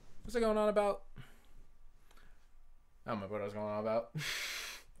 What's it going on about? I don't remember what I was going on about.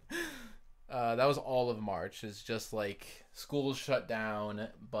 That was all of March. It's just like school's shut down,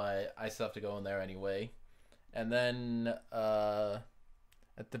 but I still have to go in there anyway. And then at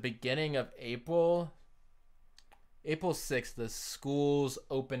the beginning of April 6th, the schools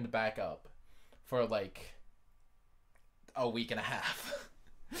opened back up for like a week and a half.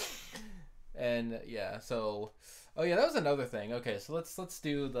 And yeah, so oh yeah, that was another thing. Okay, so let's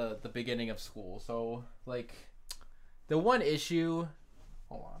do the beginning of school. So like the one issue,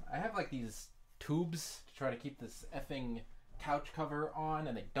 hold on. I have like these tubes to try to keep this effing couch cover on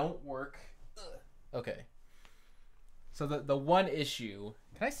and they don't work. Ugh. Okay. So the one issue,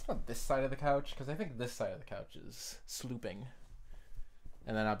 can I sit on this side of the couch? Because I think this side of the couch is slooping.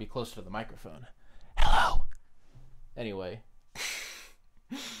 And then I'll be closer to the microphone. Hello. Anyway.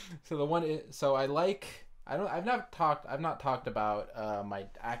 So the one, so I like, I've not talked about my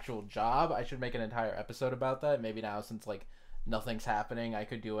actual job. I should make an entire episode about that. Maybe now since like nothing's happening, I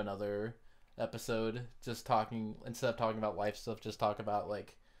could do another episode just talking, instead of talking about life stuff, just talk about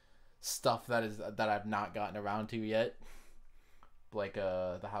like stuff that I've not gotten around to yet, like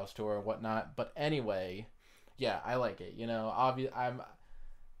the house tour and whatnot. But anyway, yeah, I like it. You know,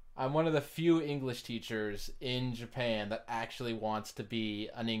 I'm one of the few English teachers in Japan that actually wants to be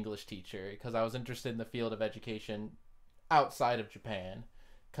an English teacher, because I was interested in the field of education outside of Japan.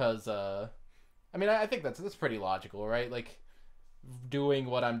 Because I mean, I think that's pretty logical, right? Like, doing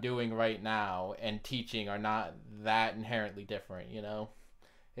what I'm doing right now and teaching are not that inherently different, you know?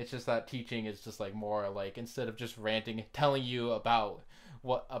 It's just that teaching is just like more like, instead of just ranting, telling you about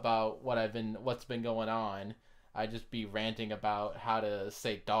what's been going on, I just be ranting about how to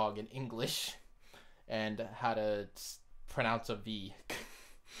say dog in English and how to pronounce a V.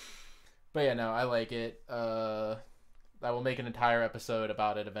 But yeah, no, I like it. I will make an entire episode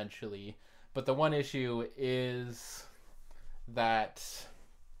about it eventually. But the one issue is that,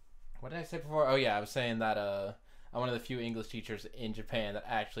 what did I say before? Oh yeah, I was saying that I'm one of the few English teachers in Japan that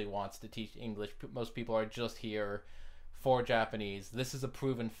actually wants to teach English. Most people are just here for Japanese. This is a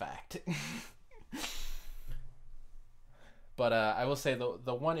proven fact. But I will say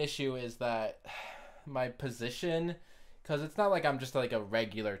the one issue is that my position, because it's not like I'm just like a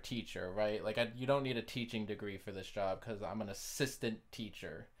regular teacher, right? Like you don't need a teaching degree for this job because I'm an assistant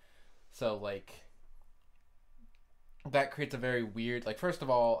teacher. So like that creates a very weird, like, first of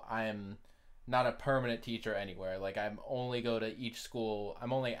all, I'm not a permanent teacher anywhere. Like I'm only go to each school.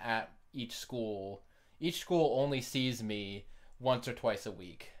 I'm only at each school. Each school only sees me once or twice a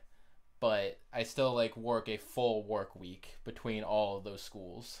week. But I still like work a full work week between all of those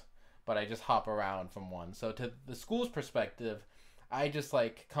schools. But I just hop around from one. So to the school's perspective, I just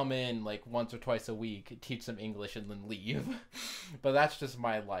like come in like once or twice a week, teach some English, and then leave. But that's just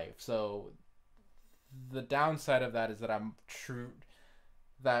my life. So the downside of that is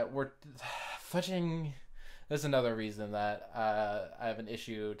that we're fudging. That's another reason that I have an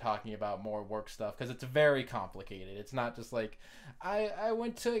issue talking about more work stuff because it's very complicated. It's not just like I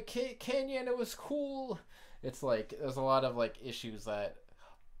went to Kenya and it was cool. It's like there's a lot of like issues that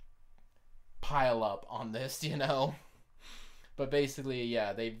pile up on this, you know. But basically,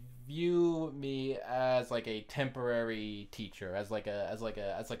 yeah, they view me as like a temporary teacher, as like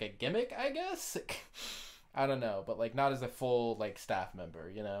a gimmick, I guess. I don't know, but like not as a full like staff member,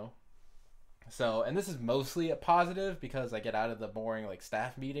 you know. So, and this is mostly a positive because I get out of the boring like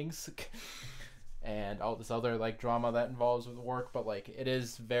staff meetings and all this other like drama that involves with work, but like it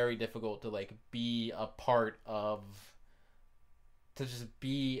is very difficult to like be a part of to just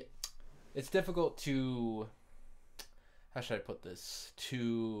be it's difficult to how should I put this?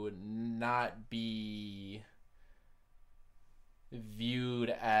 To not be viewed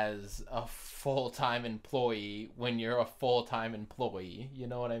as a full-time employee when you're a full-time employee. You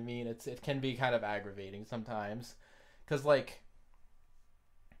know what I mean? It can be kind of aggravating sometimes cuz like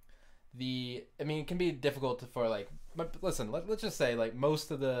it can be difficult for like but listen, let's just say like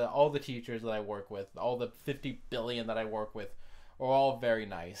most of all the teachers that I work with, all the 50 billion that I work with are all very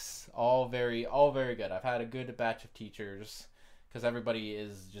nice, all very good. I've had a good batch of teachers cuz everybody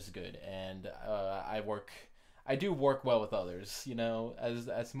is just good and I do work well with others, you know,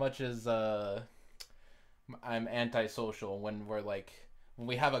 as much as I'm antisocial when when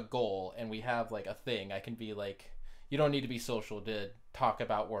we have a goal and we have like a thing, I can be like, you don't need to be social to talk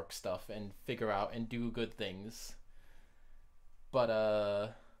about work stuff and figure out and do good things. But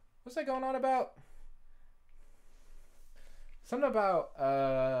what's that going on about? Something about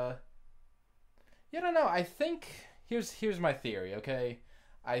yeah, I don't know. I think here's my theory, okay?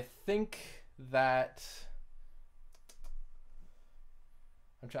 I think that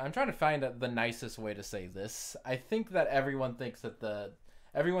I'm trying to find the nicest way to say this. I think that everyone thinks the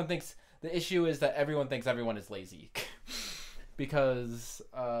issue is that everyone thinks everyone is lazy, because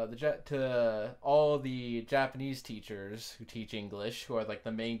to all the Japanese teachers who teach English, who are like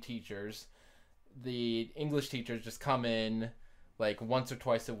the main teachers, the English teachers just come in like once or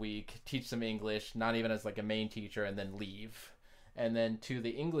twice a week, teach some English, not even as like a main teacher, and then leave. And then to the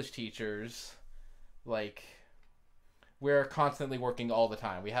English teachers, like, we're constantly working all the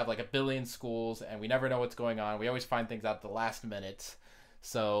time. We have like a billion schools and we never know what's going on. We always find things out at the last minute.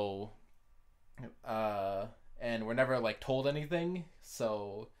 So, and we're never like told anything.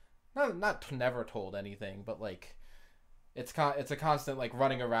 So, not never told anything, but like, it's a constant like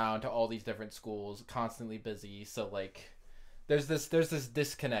running around to all these different schools, constantly busy. So like, there's this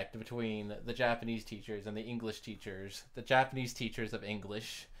disconnect between the Japanese teachers and the English teachers. The Japanese teachers of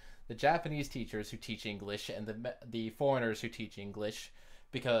English, the Japanese teachers who teach English, and the foreigners who teach English,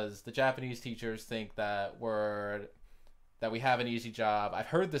 because the Japanese teachers think that we have an easy job. I've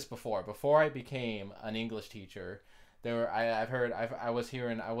heard this before. Before I became an English teacher, I was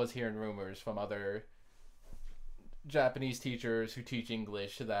hearing rumors from other Japanese teachers who teach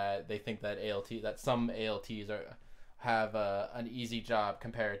English that they think that some ALTs have an easy job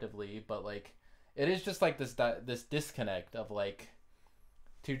comparatively, but like it is just like this disconnect of like,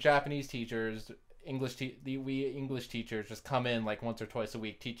 to Japanese teachers, we English teachers just come in like once or twice a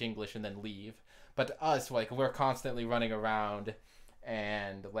week, teach English, and then leave. But to us, like, we're constantly running around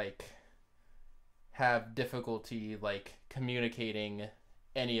and like have difficulty like communicating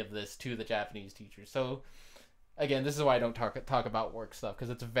any of this to the Japanese teachers. So again, this is why I don't talk about work stuff,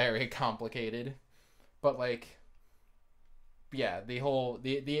 because it's very complicated. But like, yeah,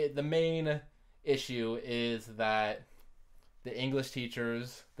 the main issue is that the English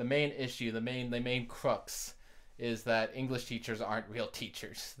teachers, the main crux is that English teachers aren't real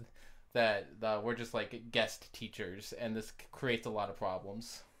teachers. That we're just like guest teachers, and this creates a lot of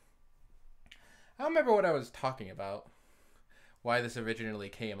problems. I don't remember what I was talking about, why this originally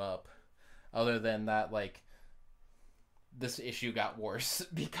came up, other than that like this issue got worse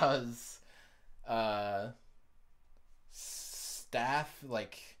because staff,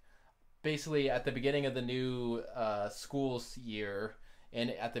 like, basically at the beginning of the new school year, and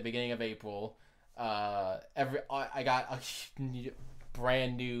at the beginning of April, I got a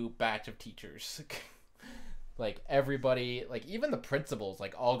brand new batch of teachers. Like, everybody, like, even the principals,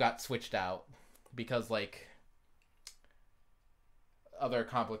 like, all got switched out because like other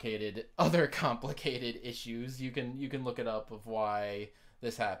complicated issues. You can look it up of why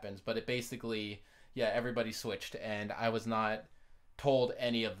this happens, but it basically, yeah, everybody switched, and I was not told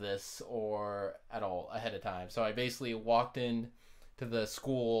any of this or at all ahead of time. So I basically walked in to the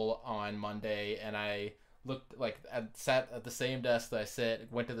school on Monday, and I looked like I sat at the same desk that I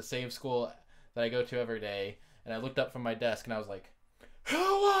went to the same school that I go to every day, and I looked up from my desk and I was like, Who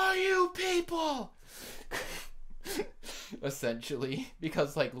are you people? Essentially,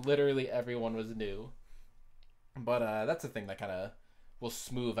 because like literally everyone was new. But that's a thing that kind of will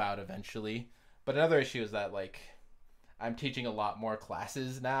smooth out eventually. But another issue is that like I'm teaching a lot more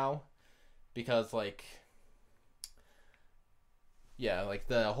classes now because like yeah, like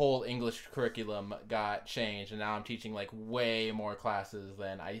the whole English curriculum got changed and now I'm teaching like way more classes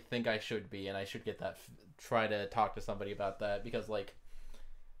than I think I should be, and I should get that try to talk to somebody about that because like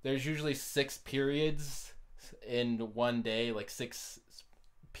there's usually 6 periods in one day, like 6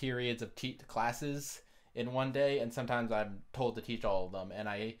 periods of classes in one day, and sometimes I'm told to teach all of them and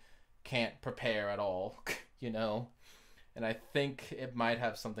I can't prepare at all, you know? And I think it might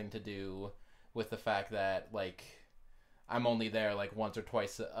have something to do with the fact that like I'm only there like once or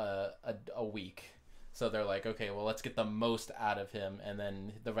twice a week. So they're like, okay, well, let's get the most out of him, and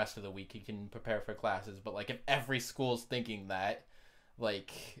then the rest of the week he can prepare for classes. But like if every school's thinking that,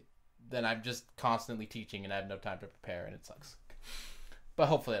 like, then I'm just constantly teaching and I have no time to prepare, and it sucks. But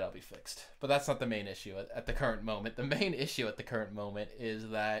hopefully that'll be fixed. But that's not the main issue at the current moment. The main issue at the current moment is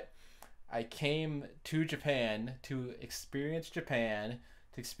that I came to Japan to experience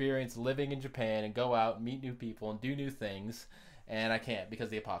living in Japan and go out and meet new people and do new things, and I can't because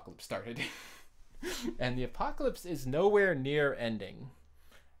the apocalypse started. And the apocalypse is nowhere near ending,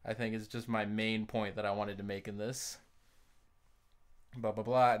 I think is just my main point that I wanted to make in this. Blah, blah,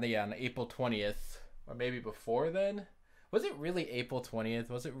 blah. And yeah, on April 20th, or maybe before then? Was it really April 20th?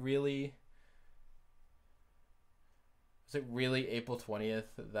 Was it really April 20th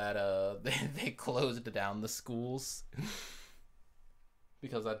that they closed down the schools?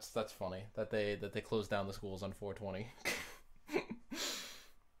 Because that's funny that they closed down the schools on 420.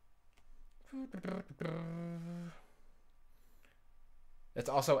 It's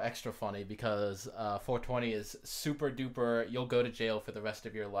also extra funny because 420 is super duper, you'll go to jail for the rest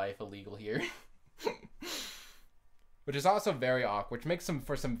of your life illegal here. Which is also very awkward, which makes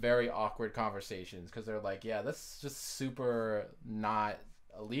for some very awkward conversations because they're like, yeah, that's just super not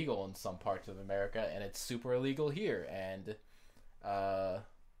illegal in some parts of America and it's super illegal here. And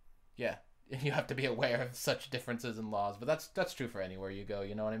yeah, you have to be aware of such differences in laws, but that's true for anywhere you go,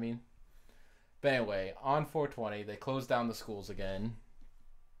 you know what I mean? But anyway, on 420, they closed down the schools again,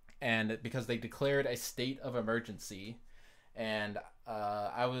 and because they declared a state of emergency, and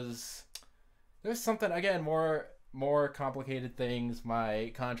there's something, again, more complicated things.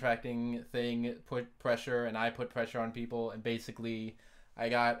 My contracting thing put pressure, and I put pressure on people, and basically I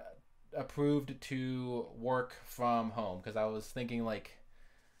got approved to work from home because I was thinking like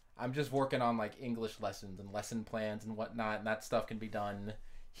I'm just working on like English lessons and lesson plans and whatnot, and that stuff can be done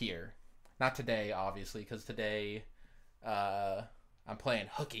here. Not today, obviously, because today I'm playing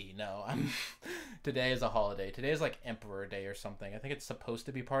hooky. No, today is a holiday. Today is like Emperor Day or something. I think it's supposed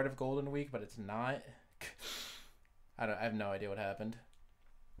to be part of Golden Week, but it's not. I have no idea what happened.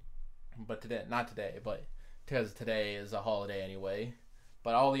 But not today, but because today is a holiday anyway.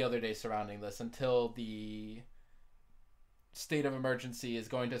 But all the other days surrounding this until the state of emergency is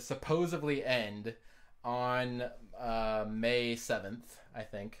going to supposedly end on May 7th, I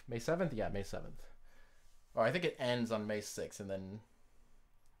think. May 7th? Yeah, May 7th. Or I think it ends on May 6th, and then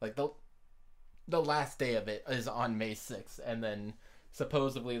like the last day of it is on May 6th, and then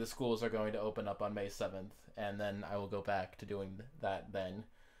supposedly the schools are going to open up on May 7th, and then I will go back to doing that then.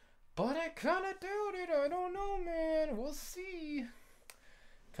 But I kind of doubt it. I don't know, man. We'll see.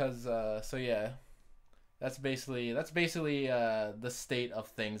 Cause so yeah, that's basically the state of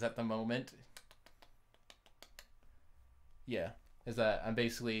things at the moment. Yeah, is that I'm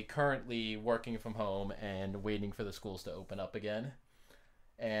basically currently working from home and waiting for the schools to open up again,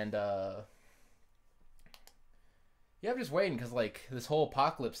 and yeah, I'm just waiting because like this whole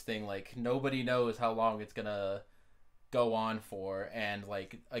apocalypse thing, like nobody knows how long it's gonna go on for, and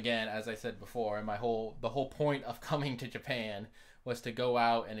like again, as I said before, the whole point of coming to Japan was to go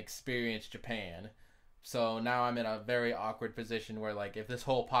out and experience Japan. So now I'm in a very awkward position where like if this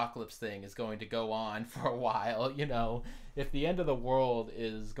whole apocalypse thing is going to go on for a while, you know, if the end of the world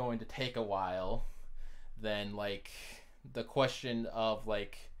is going to take a while, then like the question of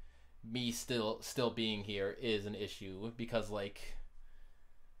like me still being here is an issue because like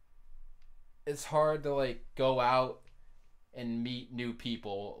it's hard to like go out and meet new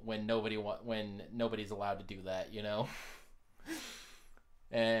people when nobody's allowed to do that, you know.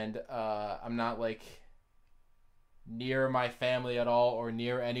 And I'm not like near my family at all or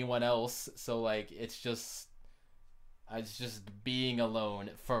near anyone else, so like it's just being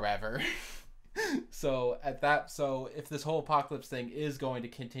alone forever. So if this whole apocalypse thing is going to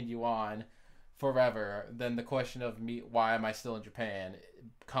continue on forever, then the question of me, why am I still in Japan,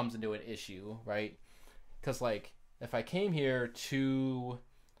 comes into an issue, right? Because like if I came here to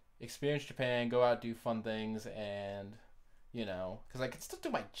experience Japan, go out, do fun things, and because I can still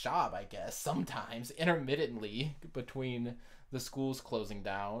do my job, I guess, sometimes intermittently between the schools closing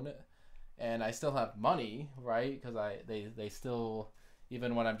down, and I still have money, right? Because they still,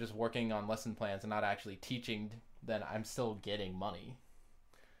 even when I'm just working on lesson plans and not actually teaching, then I'm still getting money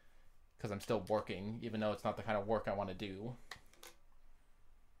because I'm still working, even though it's not the kind of work I want to do.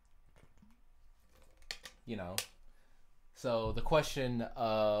 So the question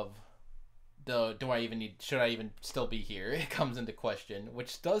of should I even still be here? It comes into question,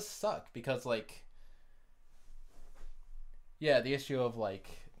 which does suck because like, yeah, the issue of like,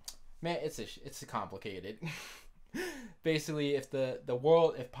 man, it's complicated. Basically, if the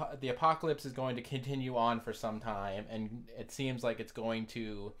apocalypse is going to continue on for some time, and it seems like it's going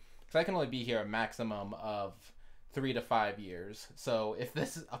to, because I can only be here a maximum of 3 to 5 years. So if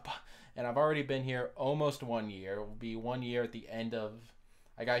this is and I've already been here almost 1 year. It will be 1 year at the end of.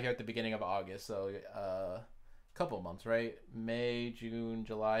 I got here at the beginning of August, so a couple of months, right? May, June,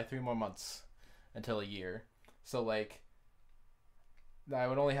 July, 3 more months until a year. So like, I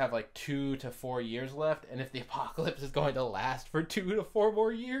would only have like 2 to 4 years left, and if the apocalypse is going to last for 2 to 4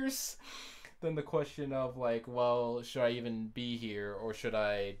 more years, then the question of like, well, should I even be here, or should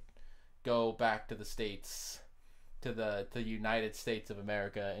I go back to the States, to the United States of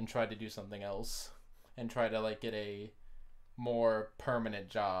America, and try to do something else, and try to like get a more permanent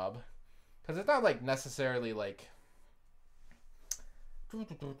job? Because it's not like necessarily like, I'm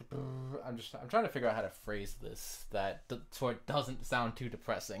trying to figure out how to phrase this so it doesn't sound too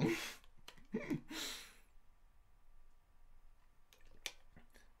depressing.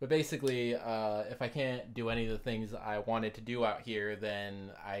 But basically, if I can't do any of the things I wanted to do out here,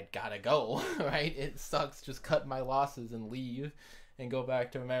 then I gotta go, right? It sucks just cut my losses and leave and go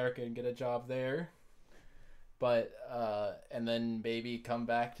back to America and get a job there. But, and then maybe come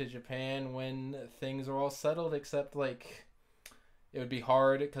back to Japan when things are all settled, except like, it would be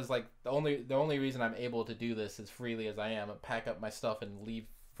hard because like the only reason I'm able to do this as freely as I am, pack up my stuff and leave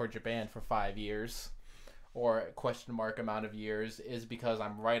for Japan for 5 years, or a question mark amount of years, is because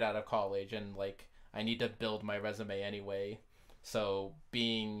I'm right out of college and like I need to build my resume anyway. So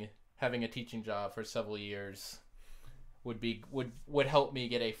having a teaching job for several years would help me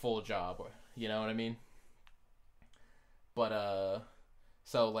get a full job. You know what I mean? But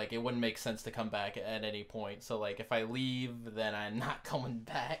so like it wouldn't make sense to come back at any point. So like if I leave, then I'm not coming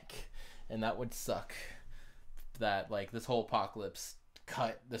back, and that would suck. That like this whole apocalypse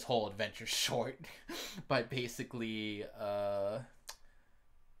cut this whole adventure short by basically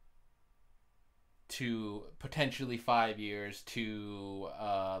to potentially 5 years to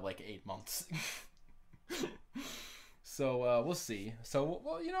like 8 months. So we'll see. So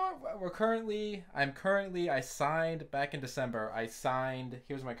well, I signed back in December.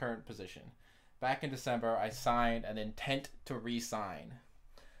 Here's my current position. Back in December, I signed an intent to re-sign.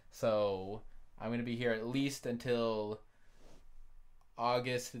 So I'm going to be here at least until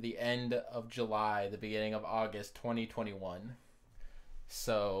August, the end of July, the beginning of August 2021.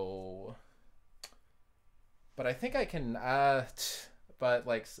 So, but I think I can, but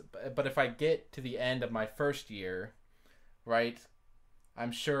if I get to the end of my first year, right,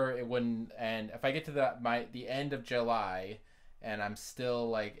 I'm sure it wouldn't, and if I get to the end of July and I'm still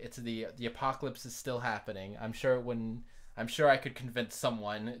like, it's the apocalypse is still happening, I'm sure I could convince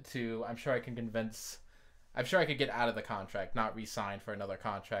someone to, I'm sure I could get out of the contract, not re-sign for another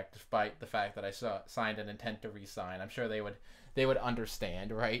contract, despite the fact that I signed an intent to re-sign. I'm sure they would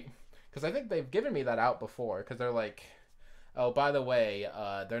understand, right? Because I think they've given me that out before, because they're like, oh, by the way,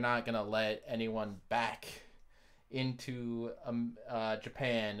 they're not going to let anyone back into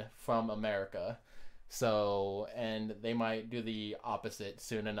Japan from America. So, and they might do the opposite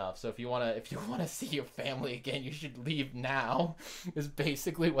soon enough. So if you wanna see your family again, you should leave now, is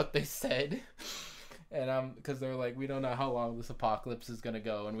basically what they said. And because they're like, we don't know how long this apocalypse is gonna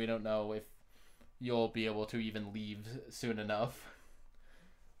go, and we don't know if you'll be able to even leave soon enough.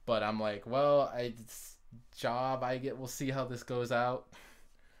 But I'm like, well, it's job I get, we'll see how this goes out.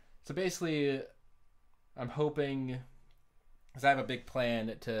 So basically, I'm hoping, because I have a big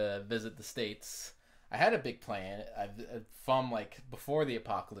plan to visit the States. I had a big plan from like before the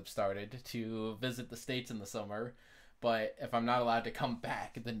apocalypse started to visit the States in the summer, but if I'm not allowed to come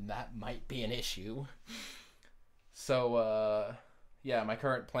back, then that might be an issue. So yeah, my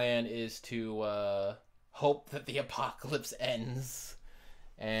current plan is to hope that the apocalypse ends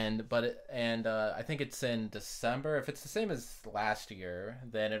I think it's in December. If it's the same as last year,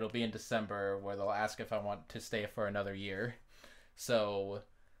 then it'll be in December where they'll ask if I want to stay for another year. So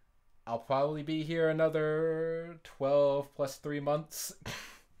I'll probably be here another 12 plus 3 months.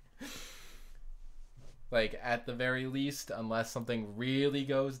 Like, at the very least, unless something really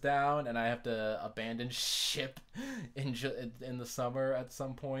goes down and I have to abandon ship in the summer at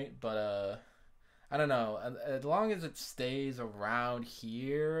some point. But I don't know. As long as it stays around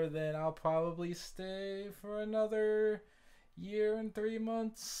here, then I'll probably stay for another year and 3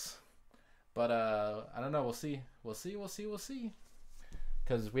 months. But I don't know. We'll see. We'll see.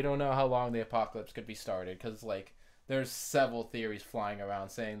 Because we don't know how long the apocalypse could be started. Because, like, there's several theories flying around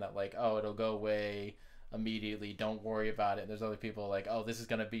saying that, like, oh, it'll go away immediately. Don't worry about it. There's other people like, oh, this is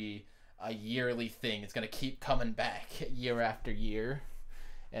going to be a yearly thing. It's going to keep coming back year after year.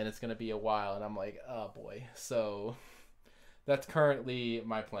 And it's going to be a while. And I'm like, oh, boy. So that's currently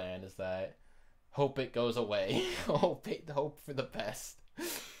my plan, is that hope it goes away. hope for the best.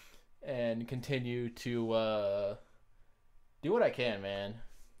 And continue to do what I can, man.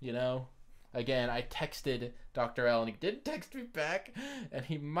 You know? Again, I texted Dr. L, and he did text me back. And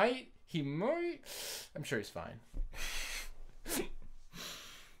he might... I'm sure he's fine.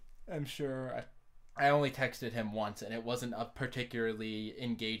 I'm sure... I only texted him once, and it wasn't a particularly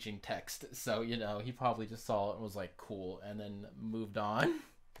engaging text. So, you know, he probably just saw it and was like, cool, and then moved on.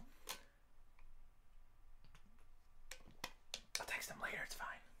 I'll text him later, it's fine.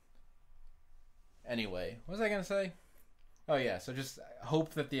 Anyway, what was I going to say? Oh, yeah, so just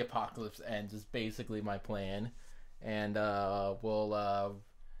hope that the apocalypse ends is basically my plan. And we'll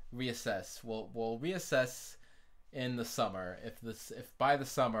reassess. We'll reassess in the summer. If by the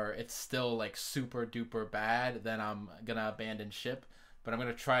summer it's still like super duper bad, then I'm gonna abandon ship. But I'm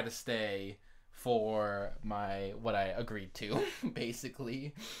gonna try to stay for what I agreed to,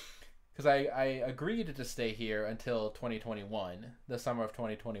 basically, because I agreed to stay here until 2021, the summer of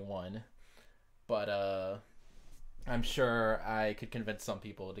 2021. But I'm sure I could convince some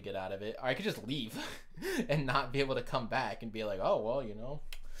people to get out of it. Or I could just leave and not be able to come back and be like, oh well, you know.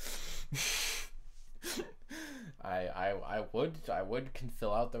 I would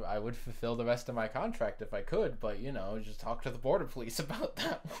fulfill the rest of my contract if I could, but you know, just talk to the border police about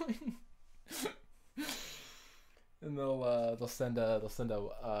that one. And they'll send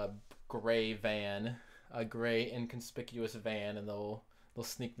a gray van, a gray inconspicuous van, and they'll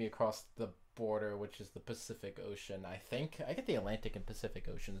sneak me across the border, which is the Pacific Ocean. I think I get the Atlantic and Pacific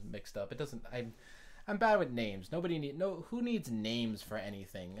Oceans mixed up. It doesn't. I'm bad with names. Who needs names for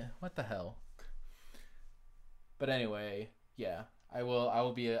anything? What the hell? But anyway, yeah, I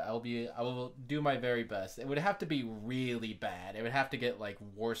will do my very best. It would have to be really bad. It would have to get like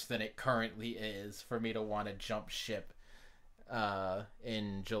worse than it currently is for me to want to jump ship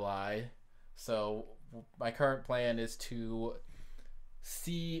in July. So my current plan is to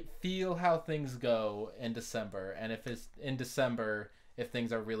feel how things go in December, and if it's in December, if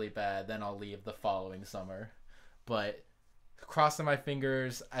things are really bad, then I'll leave the following summer. But crossing my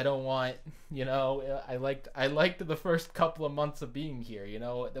fingers, I don't want, you know, I liked the first couple of months of being here, you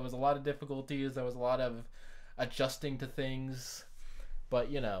know. There was a lot of difficulties, there was a lot of adjusting to things, but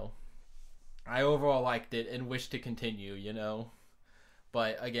you know, I overall liked it and wish to continue, you know.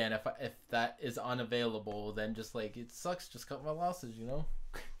 But again, if that is unavailable, then just like, it sucks, just cut my losses, you know.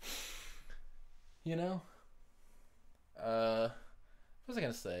 You know. What was I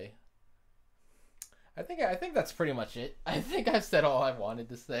gonna say? I think that's pretty much it. I think I've said all I wanted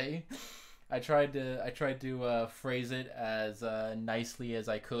to say. I tried to phrase it as nicely as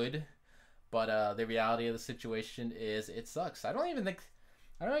I could, but the reality of the situation is it sucks. I don't even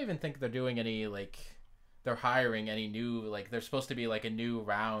think they're doing any, like, they're hiring any new, like, there's supposed to be like a new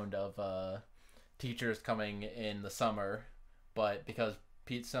round of teachers coming in the summer, but because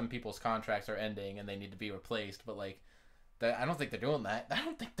some people's contracts are ending and they need to be replaced, but like, I don't think they're doing that. I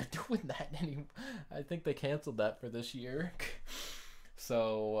don't think they're doing that anymore. I think they canceled that for this year.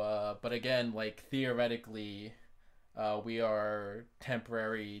 So, but again, like, theoretically, we are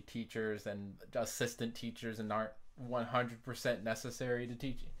temporary teachers and assistant teachers and aren't 100% necessary to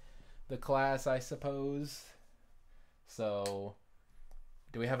teach the class, I suppose. So,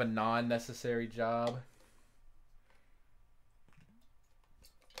 do we have a non-necessary job?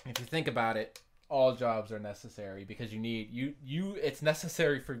 If you think about it, all jobs are necessary because it's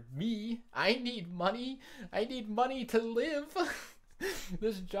necessary for me. I need money to live.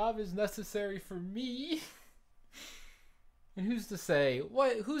 This job is necessary for me. And who's to say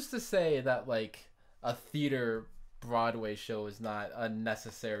that like a theater Broadway show is not a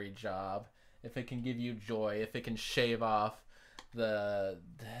necessary job if it can give you joy, if it can shave off the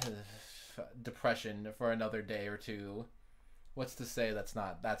depression for another day or two. What's to say that's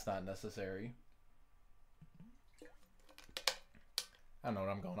not necessary? I don't know what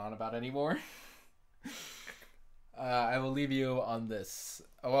I'm going on about anymore. I will leave you on this.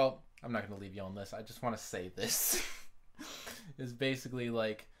 Well, I'm not going to leave you on this. I just want to say this. Is basically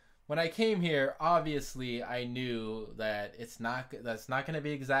like, when I came here, obviously I knew that that's not going to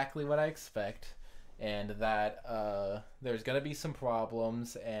be exactly what I expect, and that there's going to be some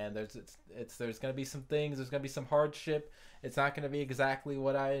problems, and there's going to be some things, there's going to be some hardship. It's not going to be exactly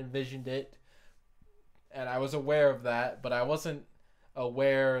what I envisioned it, and I was aware of that, but I wasn't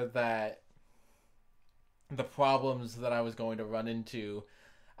aware that the problems that I was going to run into.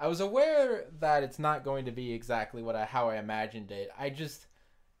 I was aware that it's not going to be exactly how I imagined it. I just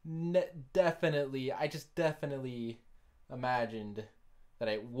definitely imagined that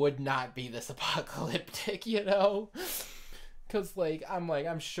it would not be this apocalyptic, you know? Because,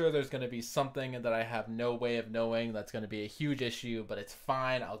 I'm sure there's going to be something that I have no way of knowing that's going to be a huge issue, but it's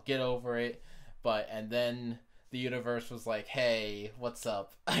fine. I'll get over it. And then the universe was like, hey, what's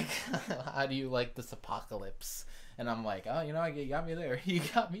up? How do you like this apocalypse? And I'm like, oh, you got me there. You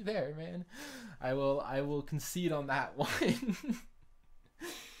got me there, man. I will concede on that one.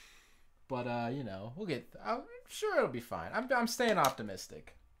 But I'm sure it'll be fine. I'm staying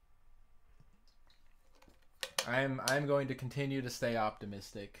optimistic. I'm going to continue to stay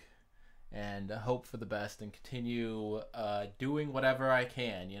optimistic and hope for the best and continue doing whatever I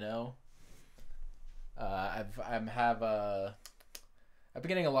can, you know. I've been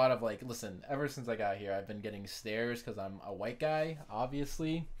getting a lot of listen, ever since I got here, I've been getting stares because I'm a white guy,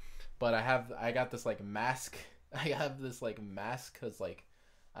 obviously, but I got this mask. I have this mask because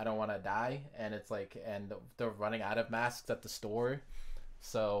I don't want to die, and it's and they're running out of masks at the store,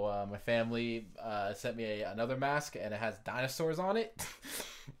 so my family sent me another mask, and it has dinosaurs on it,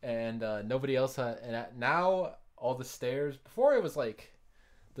 and nobody else. And now all the stares. Before it was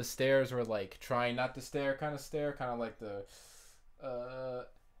the stares were trying not to stare, kind of like the.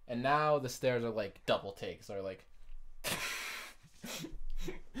 And now the stares are double takes, or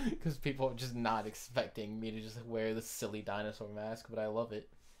because people are just not expecting me to just wear this silly dinosaur mask, but I love it,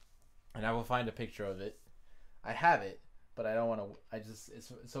 and I will find a picture of it. I have it, but I don't want to.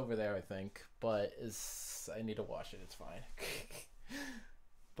 It's over there, I think, but I need to wash it. It's fine.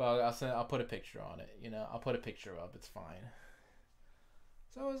 But I'll put a picture on it. I'll put a picture up. It's fine.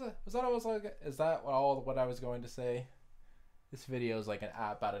 So is that all what I was going to say? This video is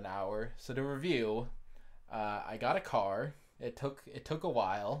about an hour. So to review, I got a car. It took a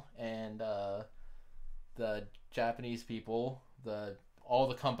while, and the Japanese people, all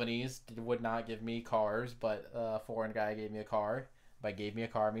the companies would not give me cars, but a foreign guy gave me a car. By gave me a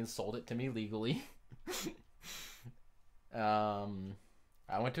car, I mean sold it to me legally. I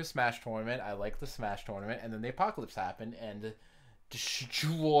went to a Smash tournament. I liked the Smash tournament, and then the apocalypse happened and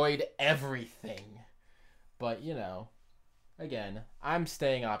destroyed everything. But again, I'm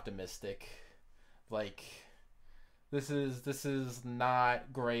staying optimistic. This is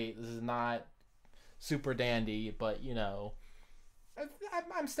not great. This is not super dandy, but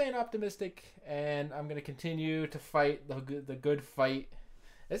I'm staying optimistic, and I'm gonna continue to fight the good fight.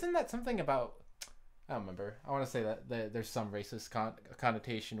 Isn't that something about? I don't remember. I want to say that there's some racist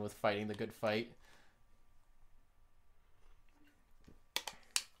connotation with fighting the good fight.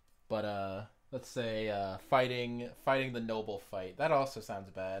 But let's say fighting the noble fight. That also sounds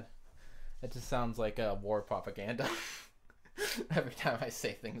bad. It just sounds like war propaganda. Every time I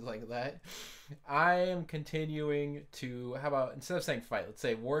say things like that. I am continuing to, how about, instead of saying fight, let's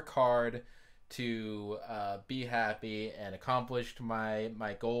say work hard to be happy and accomplish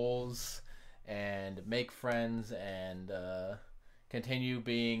my goals and make friends and continue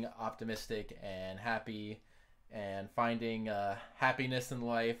being optimistic and happy and finding happiness in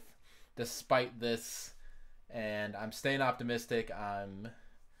life despite this. And I'm staying optimistic. I'm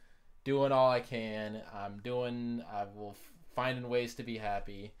doing all I can. I will finding ways to be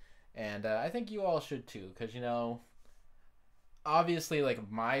happy. And I think you all should too, because obviously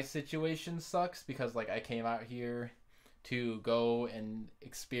my situation sucks because I came out here to go and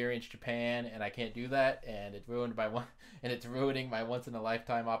experience Japan, and I can't do that, and it's ruining my once in a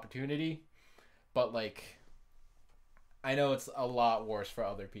lifetime opportunity. But I know it's a lot worse for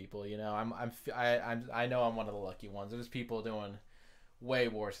other people. I know I'm one of the lucky ones. There's people doing way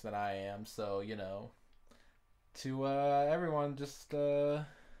worse than I am. So to everyone, just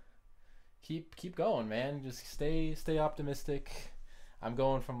keep going, man. Just stay optimistic. I'm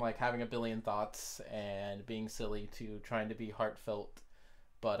going from having a billion thoughts and being silly to trying to be heartfelt.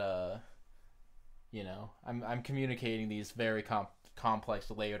 But You know, I'm communicating these very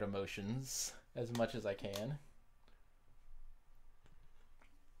complex layered emotions as much as I can.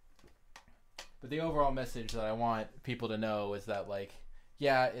 But the overall message that I want people to know is that, like,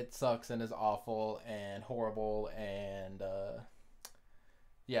 yeah, it sucks and is awful and horrible, and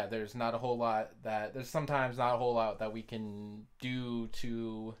yeah, there's sometimes not a whole lot that we can do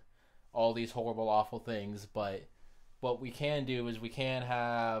to all these horrible, awful things, but what we can do is we can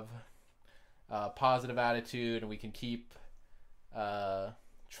have a positive attitude, and we can keep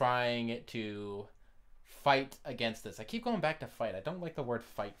trying to fight against this. I keep going back to fight. I don't like the word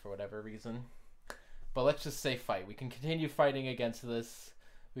fight for whatever reason. But let's just say fight. We can continue fighting against this.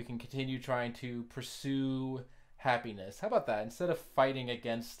 We can continue trying to pursue happiness. How about that? Instead of fighting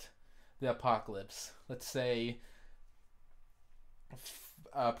against the apocalypse, let's say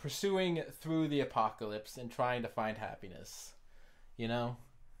pursuing through the apocalypse and trying to find happiness. You know?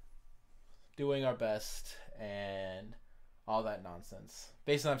 Doing our best and all that nonsense.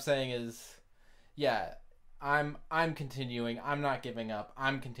 Basically what I'm saying is, yeah, I'm continuing. I'm not giving up.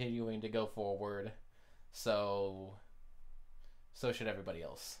 I'm continuing to go forward. So should everybody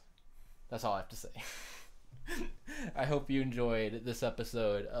else. That's all I have to say. I hope you enjoyed this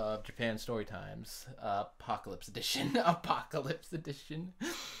episode of Japan Storytimes, Apocalypse Edition. Apocalypse Edition.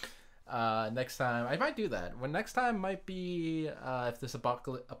 Next time, I might do that. Next time might be, if this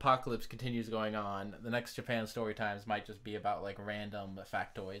apocalypse continues going on, the next Japan Storytimes might just be about, like, random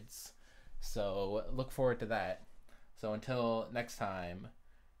factoids. So look forward to that. So until next time,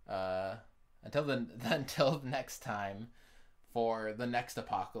 until next time for the next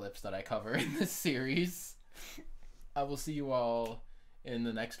apocalypse that I cover in this series, I will see you all in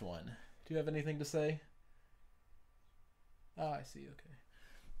the next one. Do you have anything to say? Oh, I see. Okay.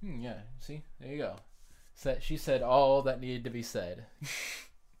 Yeah, see? There you go. She said all that needed to be said.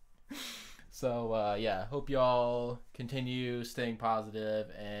 So, yeah, hope you all continue staying positive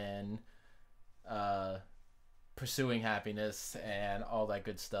and pursuing happiness and all that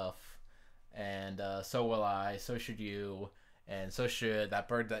good stuff. And so will I, so should you, and so should that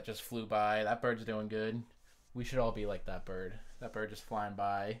bird that just flew by. That bird's doing good. We should all be like that bird. That bird just flying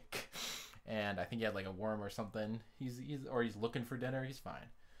by. And I think he had like a worm or something. He's looking for dinner. He's fine.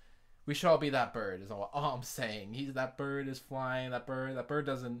 We should all be that bird is all I'm saying. That bird is flying. That bird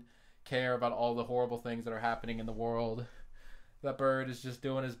doesn't care about all the horrible things that are happening in the world. That bird is just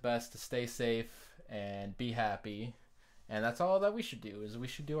doing his best to stay safe and be happy. And that's all that we should do, is we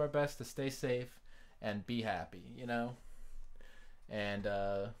should do our best to stay safe and be happy, you know? And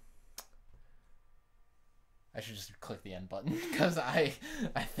I should just click the end button because I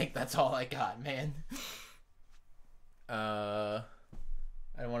think that's all I got, man. I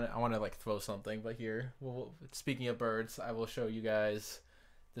want to like throw something, but here, speaking of birds, I will show you guys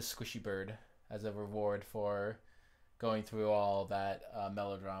this squishy bird as a reward for going through all that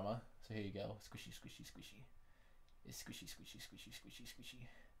melodrama. So here you go, squishy, squishy, squishy. It's squishy, squishy, squishy, squishy, squishy.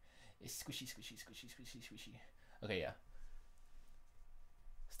 It's squishy, squishy, squishy, squishy, squishy. Okay, yeah.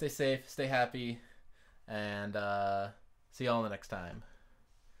 Stay safe, stay happy, and see you all in the next time.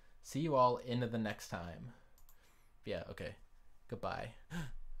 See you all in the next time. Yeah, okay. Goodbye.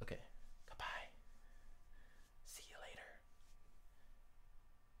 Okay.